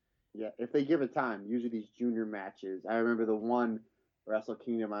 Yeah, if they give it time. Usually these junior matches. I remember the one Wrestle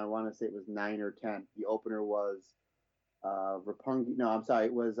Kingdom. I want to say it was 9 or 10. The opener was Roppongi. No, I'm sorry.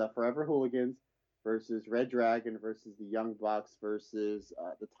 It was Forever Hooligans versus Red Dragon versus the Young Bucks versus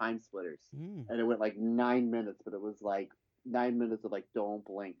the Time Splitters, Mm. and it went like 9 minutes, but it was like 9 minutes of like don't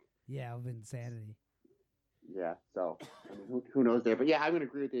blink. Yeah, of insanity. Yeah, so I mean, who knows there? But yeah, I'm going to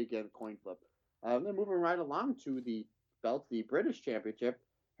agree with you again. Coin flip. Then moving right along to the belt, the British Championship,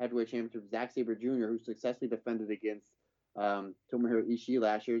 heavyweight championship, Zack Sabre Jr., who successfully defended against Tomohiro Ishii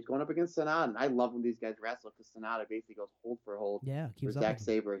last year. He's going up against Sonata, and I love when these guys wrestle because Sonata basically goes hold for hold Yeah, for keeps up Zack with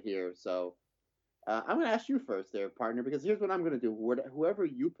him. Sabre here. So I'm going to ask you first there, partner, because here's what I'm going to do. Whoever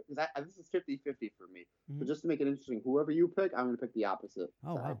you pick, because this is 50-50 for me. So Mhm. just to make it interesting, whoever you pick, I'm going to pick the opposite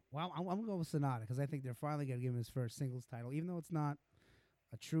Oh side. wow! Well, I'm gonna go with Sonata because I think they're finally gonna give him his first singles title, even though it's not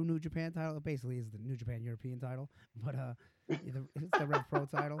a true New Japan title. It basically is the New Japan European title, but it's the Rev Pro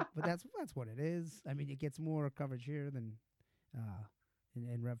title. But that's what it is. I mean, it gets more coverage here than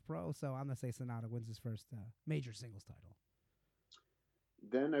in Rev Pro. So I'm gonna say Sonata wins his first major singles title.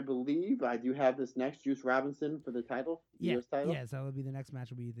 Then I believe I do have this next Juice Robinson for the title, the Yeah, U.S. title. yeah. So it'll be the next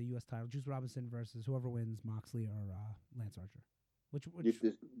match will be the U.S. title, Juice Robinson versus whoever wins, Moxley or Lance Archer. Which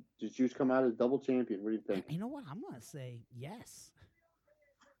Does Juice come out as double champion? What do you think? you know what? I'm gonna say yes.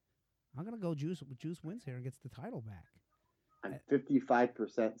 I'm gonna go Juice. Juice wins here and gets the title back. I'm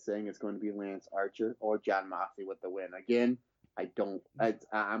 55% saying it's going to be Lance Archer or John Moxley with the win. Again, I don't.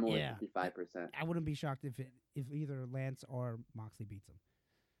 I'm only 55%. I wouldn't be shocked if either Lance or Moxley beats him.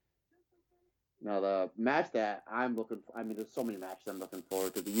 Now the match that I'm looking for. I mean, there's so many matches I'm looking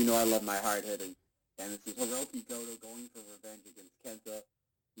forward to. But you know, I love my hard hitting, and this is Hiroki Goto going for revenge against Kenta.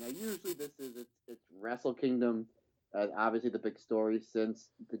 Now, usually this is it's Wrestle Kingdom. Obviously, the big story since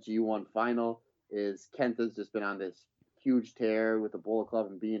the G1 final is Kenta's just been on this huge tear with the Bullet Club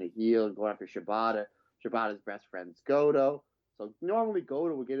and being a heel and going after Shibata. Shibata's best friend's Goto. So normally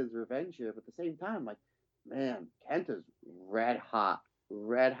Goto would get his revenge here, but at the same time, like, man, Kenta's red hot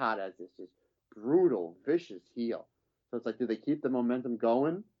as this just brutal, vicious heel. So it's like, do they keep the momentum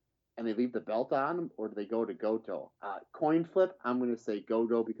going and they leave the belt on him, or do they go to Goto? Coin flip. I'm going to say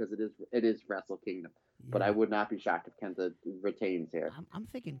Goto because it is Wrestle Kingdom. Yeah. But I would not be shocked if Kenta retains here. I'm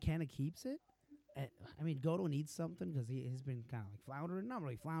thinking Kenta keeps it. I mean, Goto needs something because he's been kind of like floundering. Not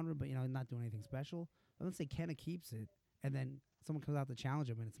really floundering, but, not doing anything special. But let's say Kenta keeps it, and then someone comes out to challenge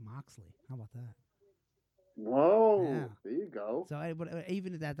him, and it's Moxley. How about that? Whoa, yeah. There you go. So,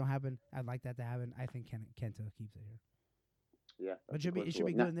 even if that don't happen, I'd like that to happen. I think Kenta keeps it here. Yeah, but it should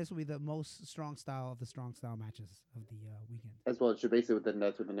be good, and this will be the most strong style of the strong style matches of the weekend. As well, it should basically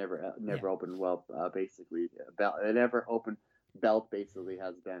that's what the never open basically belt, the never open belt basically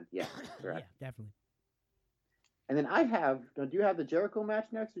has been. Yeah, correct. Yeah, definitely. And then I have. Do you have the Jericho match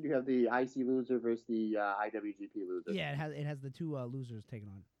next, or do you have the IC loser versus the IWGP loser? Yeah, it has the two losers taking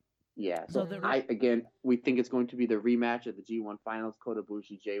on. Yeah, so we think it's going to be the rematch of the G1 Finals, Kota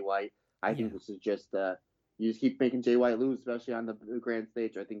Ibushi, Jay White. I think this is just you just keep making Jay White lose, especially on the grand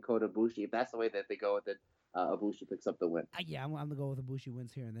stage. I think Kota Ibushi, if that's the way that they go with it, Ibushi picks up the win. I'm gonna go with Ibushi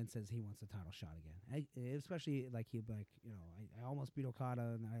wins here and then says he wants the title shot again. Especially like I almost beat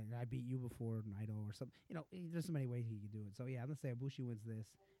Okada and I beat you before Naito or something. There's so many ways he could do it. So yeah, I'm gonna say Ibushi wins this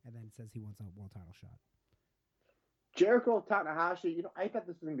and then says he wants a world title shot. Jericho, Tanahashi, I thought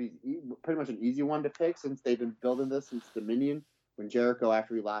this was going to be pretty much an easy one to pick since they've been building this since Dominion. When Jericho,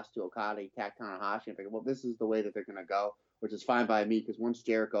 after he lost to Okada, he attacked Tanahashi and figured, well, this is the way that they're going to go, which is fine by me because once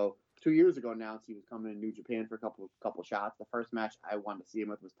Jericho, 2 years ago, announced he was coming to New Japan for a couple shots, the first match I wanted to see him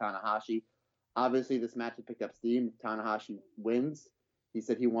with was Tanahashi. Obviously, this match had picked up steam. Tanahashi wins. He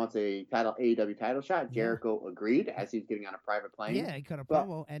said he wants a AEW title shot. Jericho agreed as he was getting on a private plane. Yeah, he cut a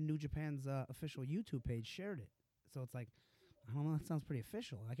promo, and New Japan's official YouTube page shared it. So it's like, I don't know, that sounds pretty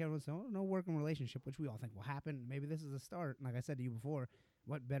official. Like everyone's saying, no working relationship, which we all think will happen. Maybe this is a start. And like I said to you before,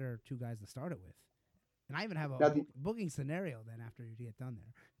 what better two guys to start it with? And I even have a booking scenario then after you get done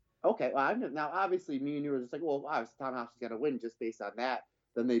there. Okay, well, now obviously me and you were just like, well, obviously Tanahashi's got to win just based on that.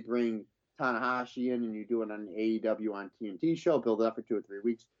 Then they bring Tanahashi in and you do it on an AEW on TNT show, build it up for 2 or 3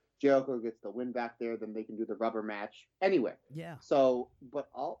 weeks. Jericho gets the win back there, then they can do the rubber match anywhere. Yeah. So, but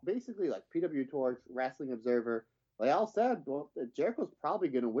basically like PW Torch, Wrestling Observer, they all said, well, Jericho's probably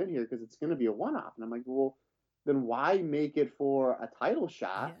going to win here because it's going to be a one-off. And I'm like, well, then why make it for a title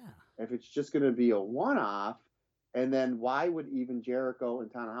shot if it's just going to be a one-off? And then why would even Jericho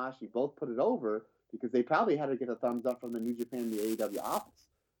and Tanahashi both put it over? Because they probably had to get a thumbs up from the New Japan, the AEW office.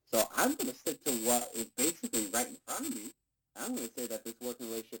 So I'm going to stick to what is basically right in front of me. I'm going to say that this working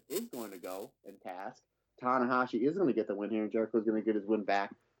relationship is going to go in task. Tanahashi is going to get the win here, and Jericho is going to get his win back.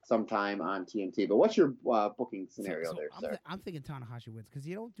 sometime on TNT. But what's your booking scenario So there, sir? I'm thinking Tanahashi wins because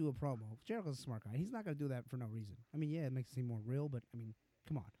you don't do a promo. Jericho's a smart guy. He's not going to do that for no reason. I mean, yeah, it makes it seem more real, but I mean,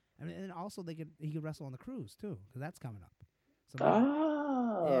 come on. I mean, and also he could wrestle on the cruise too because that's coming up. So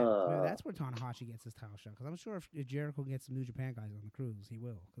maybe that's where Tanahashi gets his title shot. Because I'm sure if Jericho gets some New Japan guys on the cruise, he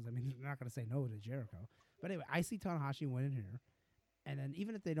will. Because I mean, they're not going to say no to Jericho. But anyway, I see Tanahashi winning here. And then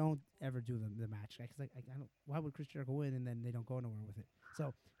even if they don't ever do the match, because I don't, why would Chris Jericho win and then they don't go nowhere with it?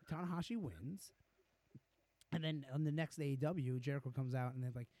 So Tanahashi wins, and then on the next AEW, Jericho comes out and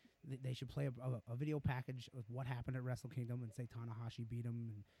then like they should play a video package of what happened at Wrestle Kingdom and say Tanahashi beat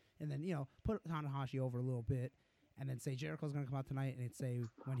him, and then put Tanahashi over a little bit, and then say Jericho's going to come out tonight and say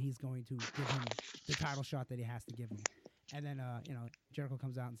when he's going to give him the title shot that he has to give him. And then, Jericho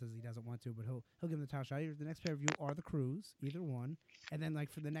comes out and says he doesn't want to, but he'll give him the title shot. Either the next pay-per-view or the cruise, either one. And then,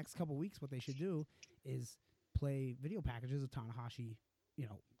 like, for the next couple weeks, what they should do is play video packages of Tanahashi,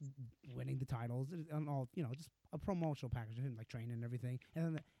 winning the titles and all, just a promotional package of him, like, training and everything. And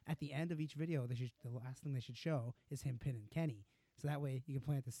then at the end of each video, the last thing they should show is him pinning Kenny. So that way you can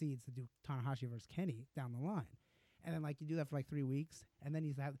plant the seeds to do Tanahashi versus Kenny down the line. And then, like, you do that for, like, 3 weeks. And then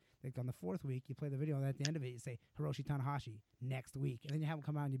you have, like, on the 4th week, you play the video. And at the end of it, you say, Hiroshi Tanahashi, next week. And then you have him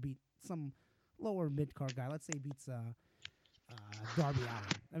come out and you beat some lower mid-card guy. Let's say he beats Darby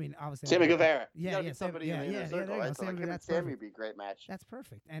Allin. I mean, obviously. Sammy Guevara. Yeah, somebody in the inner circle, right? So, like, him and Sammy would be a great match. That's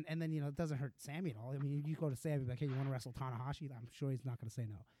perfect. And then, it doesn't hurt Sammy at all. I mean, you go to Sammy, like, hey, you want to wrestle Tanahashi? I'm sure he's not going to say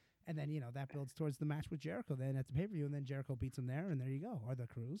no. And then, that builds towards the match with Jericho then at the pay-per-view. And then Jericho beats him there, and there you go. Or the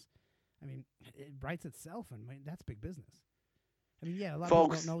cruise. I mean, it writes itself, and that's big business. I mean, yeah, a lot of people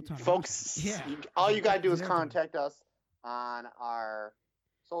don't know Tanahashi. Folks, all you got to do is contact us on our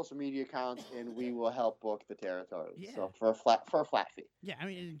social media accounts, and we will help book the territories. Yeah. So for a flat fee. Yeah, I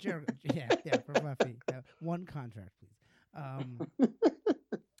mean, Jericho, for a flat fee. One contract, please.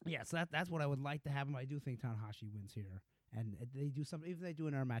 Yeah, so that's what I would like to have him. I do think Tanahashi wins here, and they do something. Even they do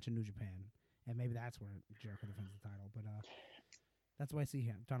in our match in New Japan, and maybe that's where Jericho defends the title. But that's why I see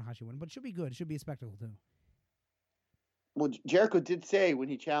him, Tanahashi win. But it should be good. It should be a spectacle, too. Well, Jericho did say when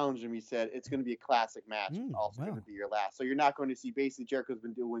he challenged him, he said, it's going to be a classic match. It's also going to be your last. So you're not going to see, basically, Jericho's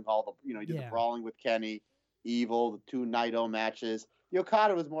been doing all the, he did the brawling with Kenny, Evil, the 2 Naito matches. The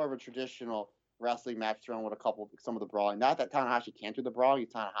Okada was more of a traditional wrestling match thrown with some of the brawling. Not that Tanahashi can't do the brawling.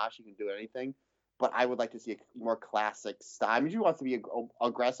 Tanahashi can do anything. But I would like to see a more classic style. I mean, if you want to be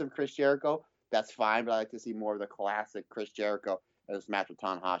aggressive Chris Jericho, that's fine. But I like to see more of the classic Chris Jericho this match with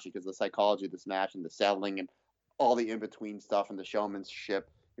Tanahashi, because the psychology of this match and the settling and all the in-between stuff and the showmanship,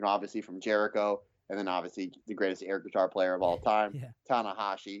 obviously from Jericho, and then obviously the greatest air guitar player of all time,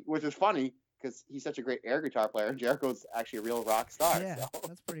 Tanahashi, which is funny because he's such a great air guitar player, and Jericho's actually a real rock star. Yeah, so.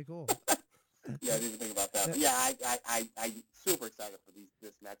 That's pretty cool. Yeah, I didn't even think about that. But yeah, I'm super excited for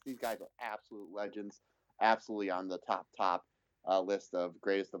this match. These guys are absolute legends, absolutely on the top list of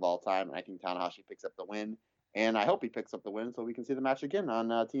greatest of all time, and I think Tanahashi picks up the win. And I hope he picks up the win so we can see the match again on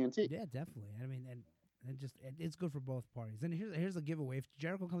TNT. Yeah, definitely. I mean, and it's good for both parties. And here's a giveaway: if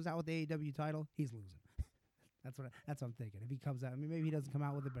Jericho comes out with the AEW title, he's losing. that's what I'm thinking. If he comes out, I mean, maybe he doesn't come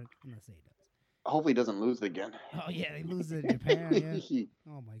out with it, but I'm gonna say he does. Hopefully, he doesn't lose it again. Oh yeah, they lose it in Japan. Yeah.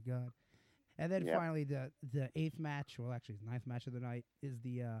 Oh my god. And then finally, the 8th match, well, actually, the 9th match of the night is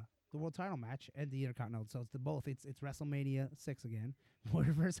the world title match and the Intercontinental. So it's both. It's WrestleMania 6 again.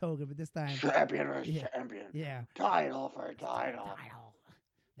 Warrior versus Hogan, but this time champion versus champion. Yeah. Title for title.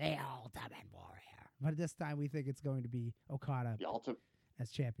 The Ultimate Warrior. But this time we think it's going to be Okada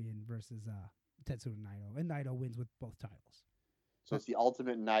as champion versus Tetsuya Naito. And Naito wins with both titles. So it's the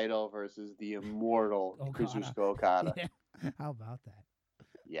Ultimate Naito versus the immortal Kazuchika Okada. Yeah. How about that?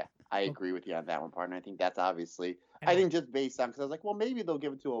 Yeah, I agree with you on that one, partner. I think that's obviously, I think just based on, because I was like, well, maybe they'll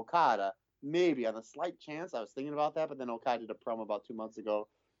give it to Okada. Maybe on a slight chance. I was thinking about that, but then Okada did a promo about 2 months ago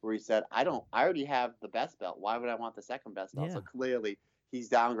where he said, I already have the best belt. Why would I want the second best belt? Yeah. So clearly he's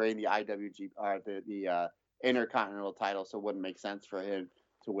downgrading the IWG or the Intercontinental title, so it wouldn't make sense for him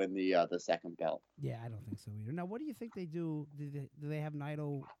to win the second belt. Yeah, I don't think so either. Now, what do you think they do? Do they have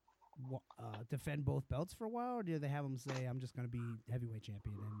Naito defend both belts for a while, or do they have him say, I'm just going to be heavyweight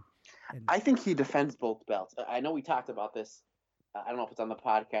champion? And I think he defends both belts. I know we talked about this. I don't know if it's on the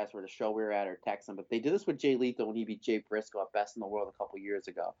podcast or the show we were at or texting, but they did this with Jay Lethal when he beat Jay Briscoe at Best in the World a couple years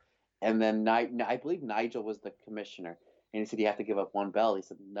ago. And then I believe Nigel was the commissioner, and he said, you have to give up one belt. He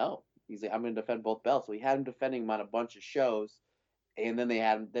said, no. He's like, I'm going to defend both belts. So he had him defending him on a bunch of shows, and then he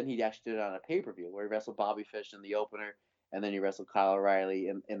actually did it on a pay-per-view where he wrestled Bobby Fish in the opener, and then he wrestled Kyle O'Reilly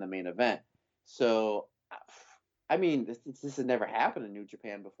in the main event. So, I mean, this has never happened in New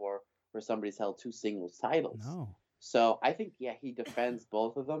Japan before where somebody's held 2 singles titles. No. So I think he defends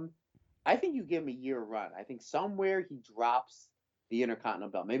both of them. I think you give him a year run. I think somewhere he drops the Intercontinental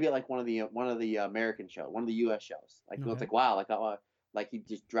belt, maybe at like one of the American shows, one of the U.S. shows. Like it's Okay. like wow, like he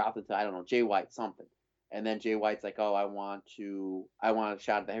just dropped it to I don't know Jay White something, and then Jay White's like, oh, I want a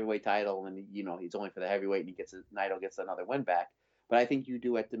shot at the heavyweight title, and he's only for the heavyweight, and Naito gets another win back. But I think you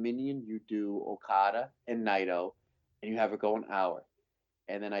do at Dominion, you do Okada and Naito, and you have it go an hour.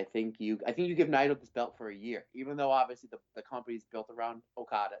 And then I think you give Naito this belt for a year, even though obviously the company's built around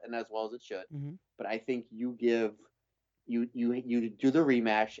Okada and as well as it should. Mm-hmm. But I think you give you do the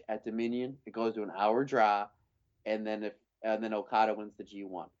rematch at Dominion. It goes to an hour draw, and then Okada wins the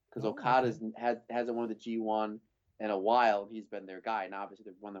G1 because Okada hasn't won the G1 in a while. He's been their guy, and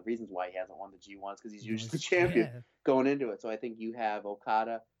obviously one of the reasons why he hasn't won the G1 is because he's usually the champion going into it. So I think you have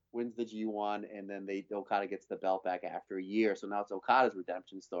Okada wins the G1, and then Okada gets the belt back after a year. So now it's Okada's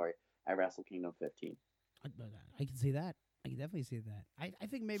redemption story at Wrestle Kingdom 15. I can see that. I can definitely see that. I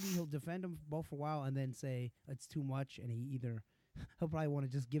think maybe he'll defend them both for a while and then say it's too much, and he'll probably want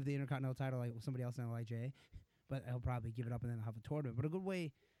to just give the Intercontinental title like somebody else in LIJ, but he'll probably give it up and then have a tournament. But a good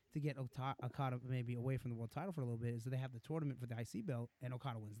way to get Okada maybe away from the world title for a little bit is that they have the tournament for the IC belt, and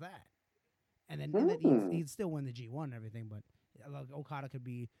Okada wins that. And then he'd still win the G1 and everything, but Okada could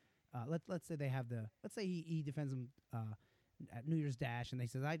be let's say they have let's say he defends him at New Year's Dash, and they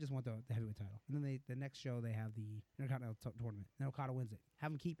says I just want the heavyweight title, and then the next show they have the Intercontinental tournament, and Okada wins it.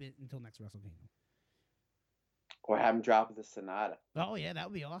 Have him keep it until next Wrestle Kingdom, or have him drop it to Sonata. Oh yeah, that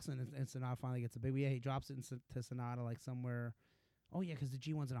would be awesome. And Sonata finally gets a big. Yeah, he drops it to Sonata like somewhere. Oh yeah, because the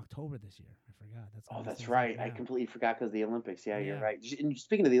G1's in October this year. I forgot. That's right. I completely forgot because of the Olympics. Yeah, you're right. And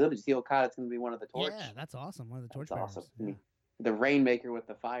speaking of the Olympics, the Okada's going to be one of the torch. Yeah, that's awesome. One of the torch. That's bearers. awesome. Yeah. The rainmaker with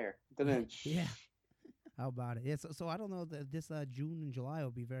the fire. Yeah. How about it? Yeah. So I don't know that this June and July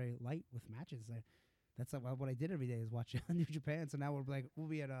will be very light with matches. That's what I did every day is watch New Japan. So now we'll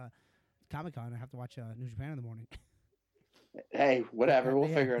be at Comic-Con. I have to watch New Japan in the morning. Hey, whatever.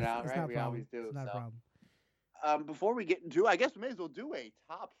 We'll figure it out, right? We always do. It's not a problem. Before we get into, I guess we may as well do a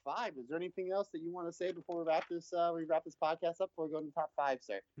top 5. Is there anything else that you want to say before we wrap this podcast up? Before we go into top 5,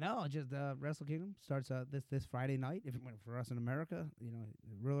 sir? No, just Wrestle Kingdom starts this Friday night. If for us in America,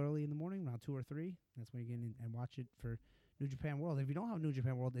 real early in the morning, around 2 or 3. That's when you get in and watch it for New Japan World. If you don't have New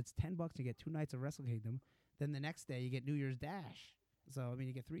Japan World, it's $10 to get 2 nights of Wrestle Kingdom. Then the next day you get New Year's Dash. So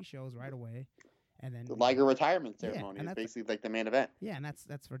you get 3 shows right away, and then the Liger retirement ceremony is basically like the main event. Yeah, and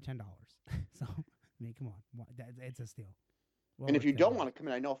that's for $10. So. I mean, come on. It's a steal. Well, and if you don't want to come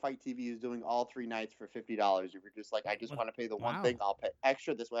in, I know Fight TV is doing all 3 nights for $50. If you're just like, I just want to pay the one thing, I'll pay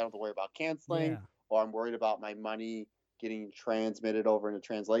extra. This way I don't have to worry about canceling, or I'm worried about my money getting transmitted over into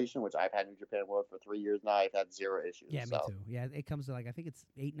translation, which I've had New Japan World for 3 years now. I've had 0 issues. Yeah, me too. Yeah, it comes to I think it's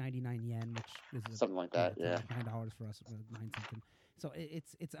 8.99 yen, which is something like that. Yeah, $9 for us, 9 something. So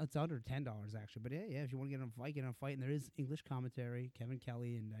it's under $10 actually. But yeah, if you want to get on a fight, and there is English commentary, Kevin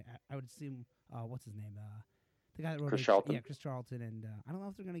Kelly, and I would assume what's his name, the guy that wrote Chris Charlton. Yeah, Chris Charlton, and I don't know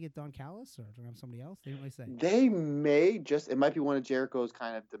if they're gonna get Don Callis or if they're gonna have somebody else. They didn't really say. They may it might be one of Jericho's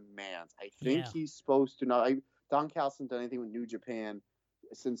kind of demands. I think he's supposed to not. Don Callis hasn't done anything with New Japan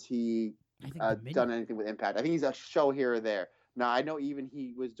since he done anything with Impact. I think he's a show here or there. Now I know even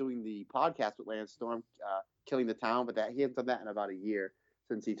he was doing the podcast with Lance Storm, Killing the Town, but he hasn't done that in about a year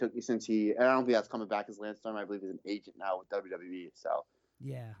since he. And I don't think that's coming back as Lance Storm. I believe he's an agent now with WWE. So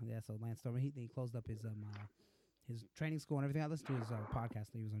yeah. So Lance Storm, he closed up his training school and everything. I listened to his podcast.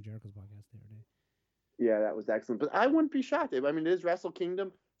 He was on Jericho's podcast the other day. Yeah, that was excellent. But I wouldn't be shocked. I mean, it is Wrestle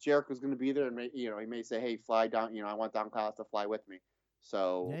Kingdom. Jericho's going to be there, and he may say, "Hey, fly down." I want Don Callis to fly with me.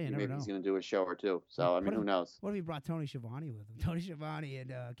 So maybe he's going to do a show or 2. So who knows? What if he brought Tony Schiavone with him? Tony Schiavone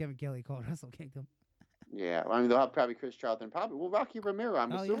and Kevin Kelly called Wrestle Kingdom. Yeah, they'll have probably Chris Charlton. Rocky Romero.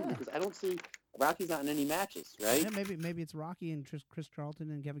 I'm assuming because I don't see Rocky's not in any matches, right? Yeah, maybe it's Rocky and Chris Charlton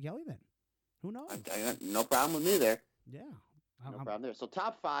and Kevin Kelly then. Who knows? No problem with me there. Yeah. No problem there. So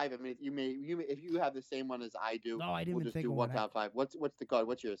top 5. I mean, if you have the same one as I do, no, I didn't we'll even just think do of one top 5. What's the code?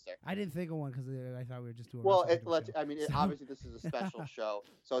 What's yours, sir? I didn't think of one because I thought we were just doing. Well, obviously this is a special show,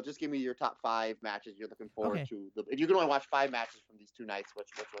 so just give me your top 5 matches you're looking forward to. If you can only watch 5 matches from these 2 nights, which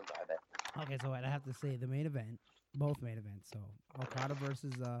ones are they? Okay, so I have to say the main event, both main events. So Okada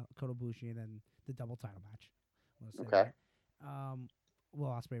versus Kota Ibushi, and then the double title match. Okay. Will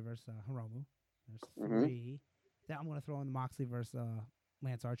Ospreay versus Hiromu. There's 3. Then I'm going to throw in the Moxley versus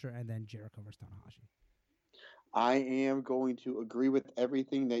Lance Archer, and then Jericho versus Tanahashi. I am going to agree with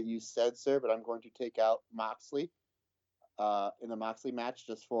everything that you said, sir, but I'm going to take out Moxley. in the Moxley match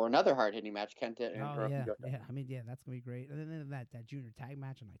just for another hard hitting match. Kenta and Oh Hiroki yeah, Goto. yeah. I mean, yeah, that's gonna be great. And then that junior tag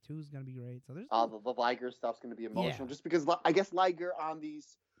match on night 2 is gonna be great. So there's The Liger stuff's going to be emotional, Yeah. just because I guess Liger on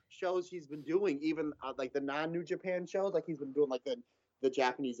these shows he's been doing, even like the non-New Japan shows, like he's been doing like the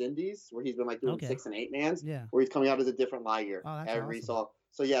Japanese Indies, where he's been like doing Okay. 6 and 8 mans, yeah. where he's coming out as a different Liger Oh, that's every awesome.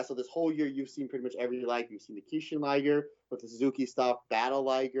 so yeah. So this whole year you've seen pretty much every Liger. You've seen the Kishin Liger with the Suzuki stuff, Battle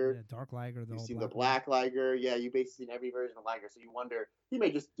Liger. Yeah, Dark Liger, You've seen the Black Liger. Yeah, you basically seen every version of Liger. So you wonder, he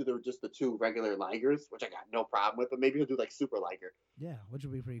may just do the 2 regular Ligers, which I got no problem with, but maybe he'll do like Super Liger, Yeah, which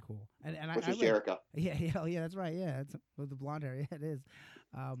would be pretty cool. And which I is like- Jericho. Yeah, yeah, oh, yeah. That's right. Yeah, it's with the blonde hair. Yeah, it is.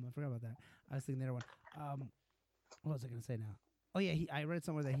 I forgot about that. I was thinking the other one. What was I gonna say now? Oh yeah, I read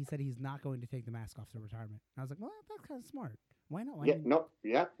somewhere that he said he's not going to take the mask off to retirement. And I was like, well, that's kind of smart. Why not? Why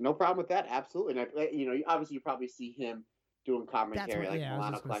No problem with that. Absolutely. And obviously you probably see him doing commentary like yeah, I was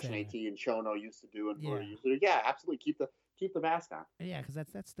Milano just gonna Collection say. 18 and Chono used to do and Yeah. Buddha used to do. Yeah, absolutely. Keep the mask on. Yeah, because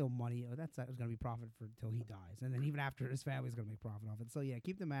that's still money. That's going to be profit for until he dies, and then even after his family's going to make profit off it. So yeah,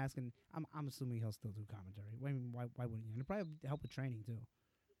 keep the mask, and I'm assuming he'll still do commentary. Why wouldn't you? And it'll probably help with training too.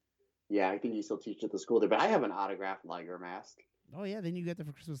 Yeah, I think he still teaches at the school there. But I have an autographed Liger mask. Oh yeah, then you got that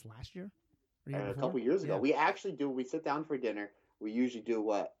for Christmas last year. Or year A before? couple years ago. Yeah. We actually do. We sit down for dinner. We usually do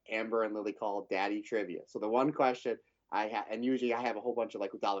what Amber and Lily call Daddy Trivia. So the one question I have, and usually I have a whole bunch of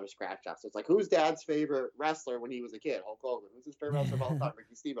like dollar scratch offs. So it's like, who's Dad's favorite wrestler when he was a kid? Hulk Hogan. Who's his favorite wrestler of all time?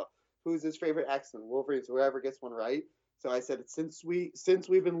 Ricky Steamboat. Who's his favorite X-Men? Wolverine. So whoever gets one right. So I said, since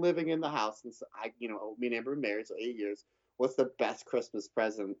we've been living in the house, since me and Amber were married, so 8 years. What's the best Christmas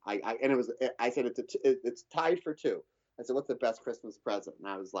present? I said it's tied for 2. I said, what's the best Christmas present? And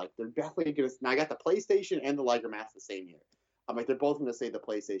I was like, they're definitely going to. Now I got the PlayStation and the Liger mask the same year. I'm like, they're both going to say the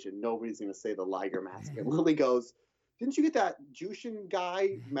PlayStation. Nobody's going to say the Liger mask. And Lily goes, didn't you get that Jushin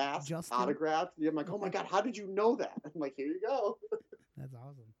guy mask Justin? autographed? And I'm like, oh my God, how did you know that? I'm like, here you go. That's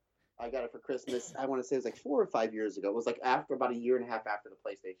awesome. I got it for Christmas. I want to say it was like 4 or 5 years ago. It was like about a year and a half after the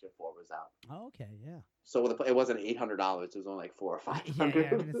PlayStation 4 was out. Oh, okay, yeah. So it wasn't $800. It was only like 400 or 500. Yeah,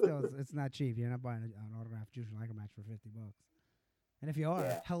 I mean, it's not cheap. You're not buying an autographed Jushin Liger match for $50. And if you are,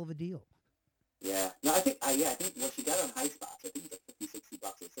 Yeah. hell of a deal. Yeah. No, I think when she got it on High Spots, I think it's like $50, $60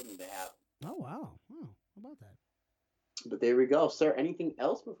 or something they have. Oh wow, wow, how about that? But there we go, sir. Anything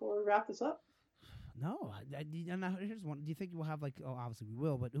else before we wrap this up? No, now here's one. Do you think we'll have like? Oh, obviously we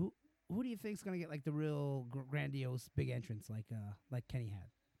will. But who do you think's gonna get like the real grandiose big entrance like Kenny had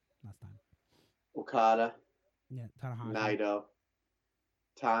last time? Okada, Yeah, Tanahashi. Naito,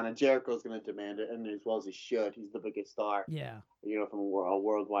 Tana. Jericho's going to demand it, and as well as he should. He's the biggest star, Yeah, from a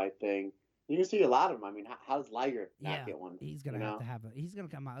worldwide thing. You can see a lot of them. I mean, how does Liger not yeah. get one? He's gonna have to have a. He's gonna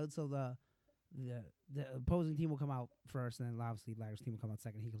come out. So the opposing team will come out first, and then obviously Liger's team will come out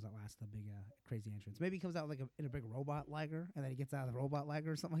second. He comes out last. The big crazy entrance. Maybe he comes out like in a big robot Liger, and then he gets out of the robot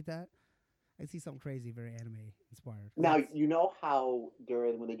Liger or something like that. I see something crazy, very anime inspired. Now, you know how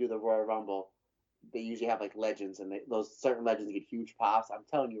when they do the Royal Rumble, they usually have like legends, and those certain legends get huge pops. I'm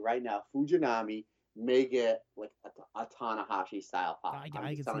telling you right now, Fujinami may get like a Tanahashi style pop. I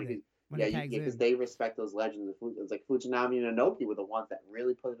can see that. When Yeah, he tags because in. they respect those legends. It's like Fujinami and Inoki were the ones that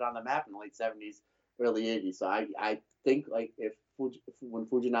really put it on the map in the late 70s, early 80s. So I think like when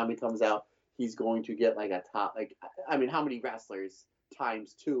Fujinami comes out, he's going to get like a top. Like, I mean, how many wrestlers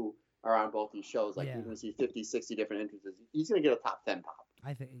times 2 are on both these shows? Like, Yeah. you're going to see 50, 60 different entrances. He's going to get a top 10 pop.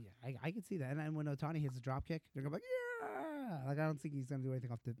 I think, yeah, I can see that. And then when Otani hits a drop kick, they're gonna be like, yeah. Like I don't think he's gonna do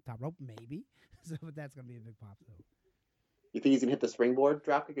anything off the top rope, maybe. So, but that's gonna be a big pop though. You think he's going to hit the springboard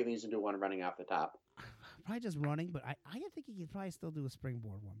dropkick, or think he's going to do one running off the top? Probably just running, but I think he could probably still do a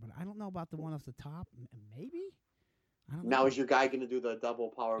springboard one. But I don't know about the one off the top. Maybe. I don't know. Now, is your guy going to do the double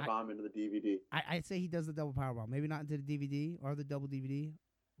power bomb into the DVD? I'd say he does the double powerbomb. Maybe not into the DVD or the double DVD,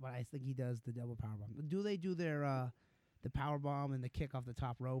 but I think he does the double powerbomb. Do they do their the powerbomb and the kick off the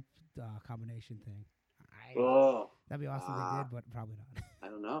top rope combination thing? That'd be awesome if they did, but probably not. I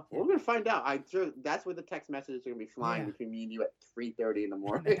don't know. Yeah. We're gonna find out. I'm sure that's where the text messages are gonna be flying Yeah. between me and you at 3:30 in the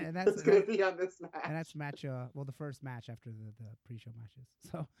morning. And that's- it's gonna be on this match. And that's match. The first match after the pre-show matches.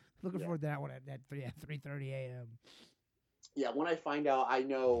 So looking Yeah. forward to that one at 3:30 a.m. Yeah, when I find out, I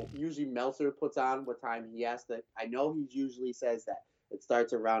know usually Meltzer puts on what time he has to. I know he usually says that it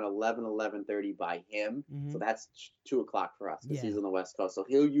starts around 11:30 by him. Mhm. So that's 2 o'clock for us because Yeah. he's on the West Coast. So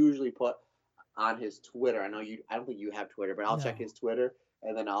he'll usually put on his Twitter. I don't think you have Twitter, but I'll check No. his Twitter,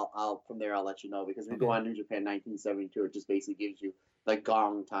 and then I'll from there I'll let you know, because we go Okay. on New Japan 1972. It just basically gives you the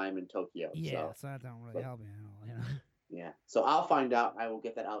gong time in Tokyo. Yeah, So, so that don't really but- help me at all. You know? yeah. So I'll find out. I will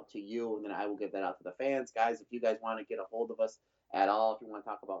get that out to you, and then I will get that out to the fans. Guys, if you guys want to get a hold of us at all, if you want to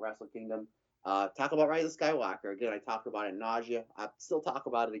talk about Wrestle Kingdom, Talk about Rise of Skywalker. Again, I talk about it nausea. I still talk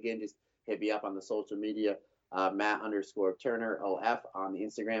about it again. Just hit me up on the social media. Matt_Turner OF on the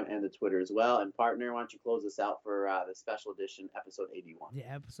Instagram and the Twitter as well. And partner, why don't you close this out for the special edition, episode 81?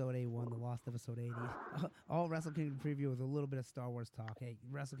 Yeah, episode 81, the lost episode 80. All Wrestle Kingdom preview with a little bit of Star Wars talk. Hey,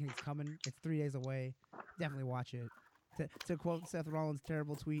 Wrestle Kingdom's coming. It's 3 days away. Definitely watch it. To quote Seth Rollins'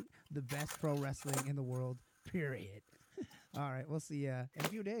 terrible tweet, the best pro wrestling in the world, period. All right, we'll see you in a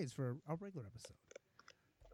few days for our regular episode.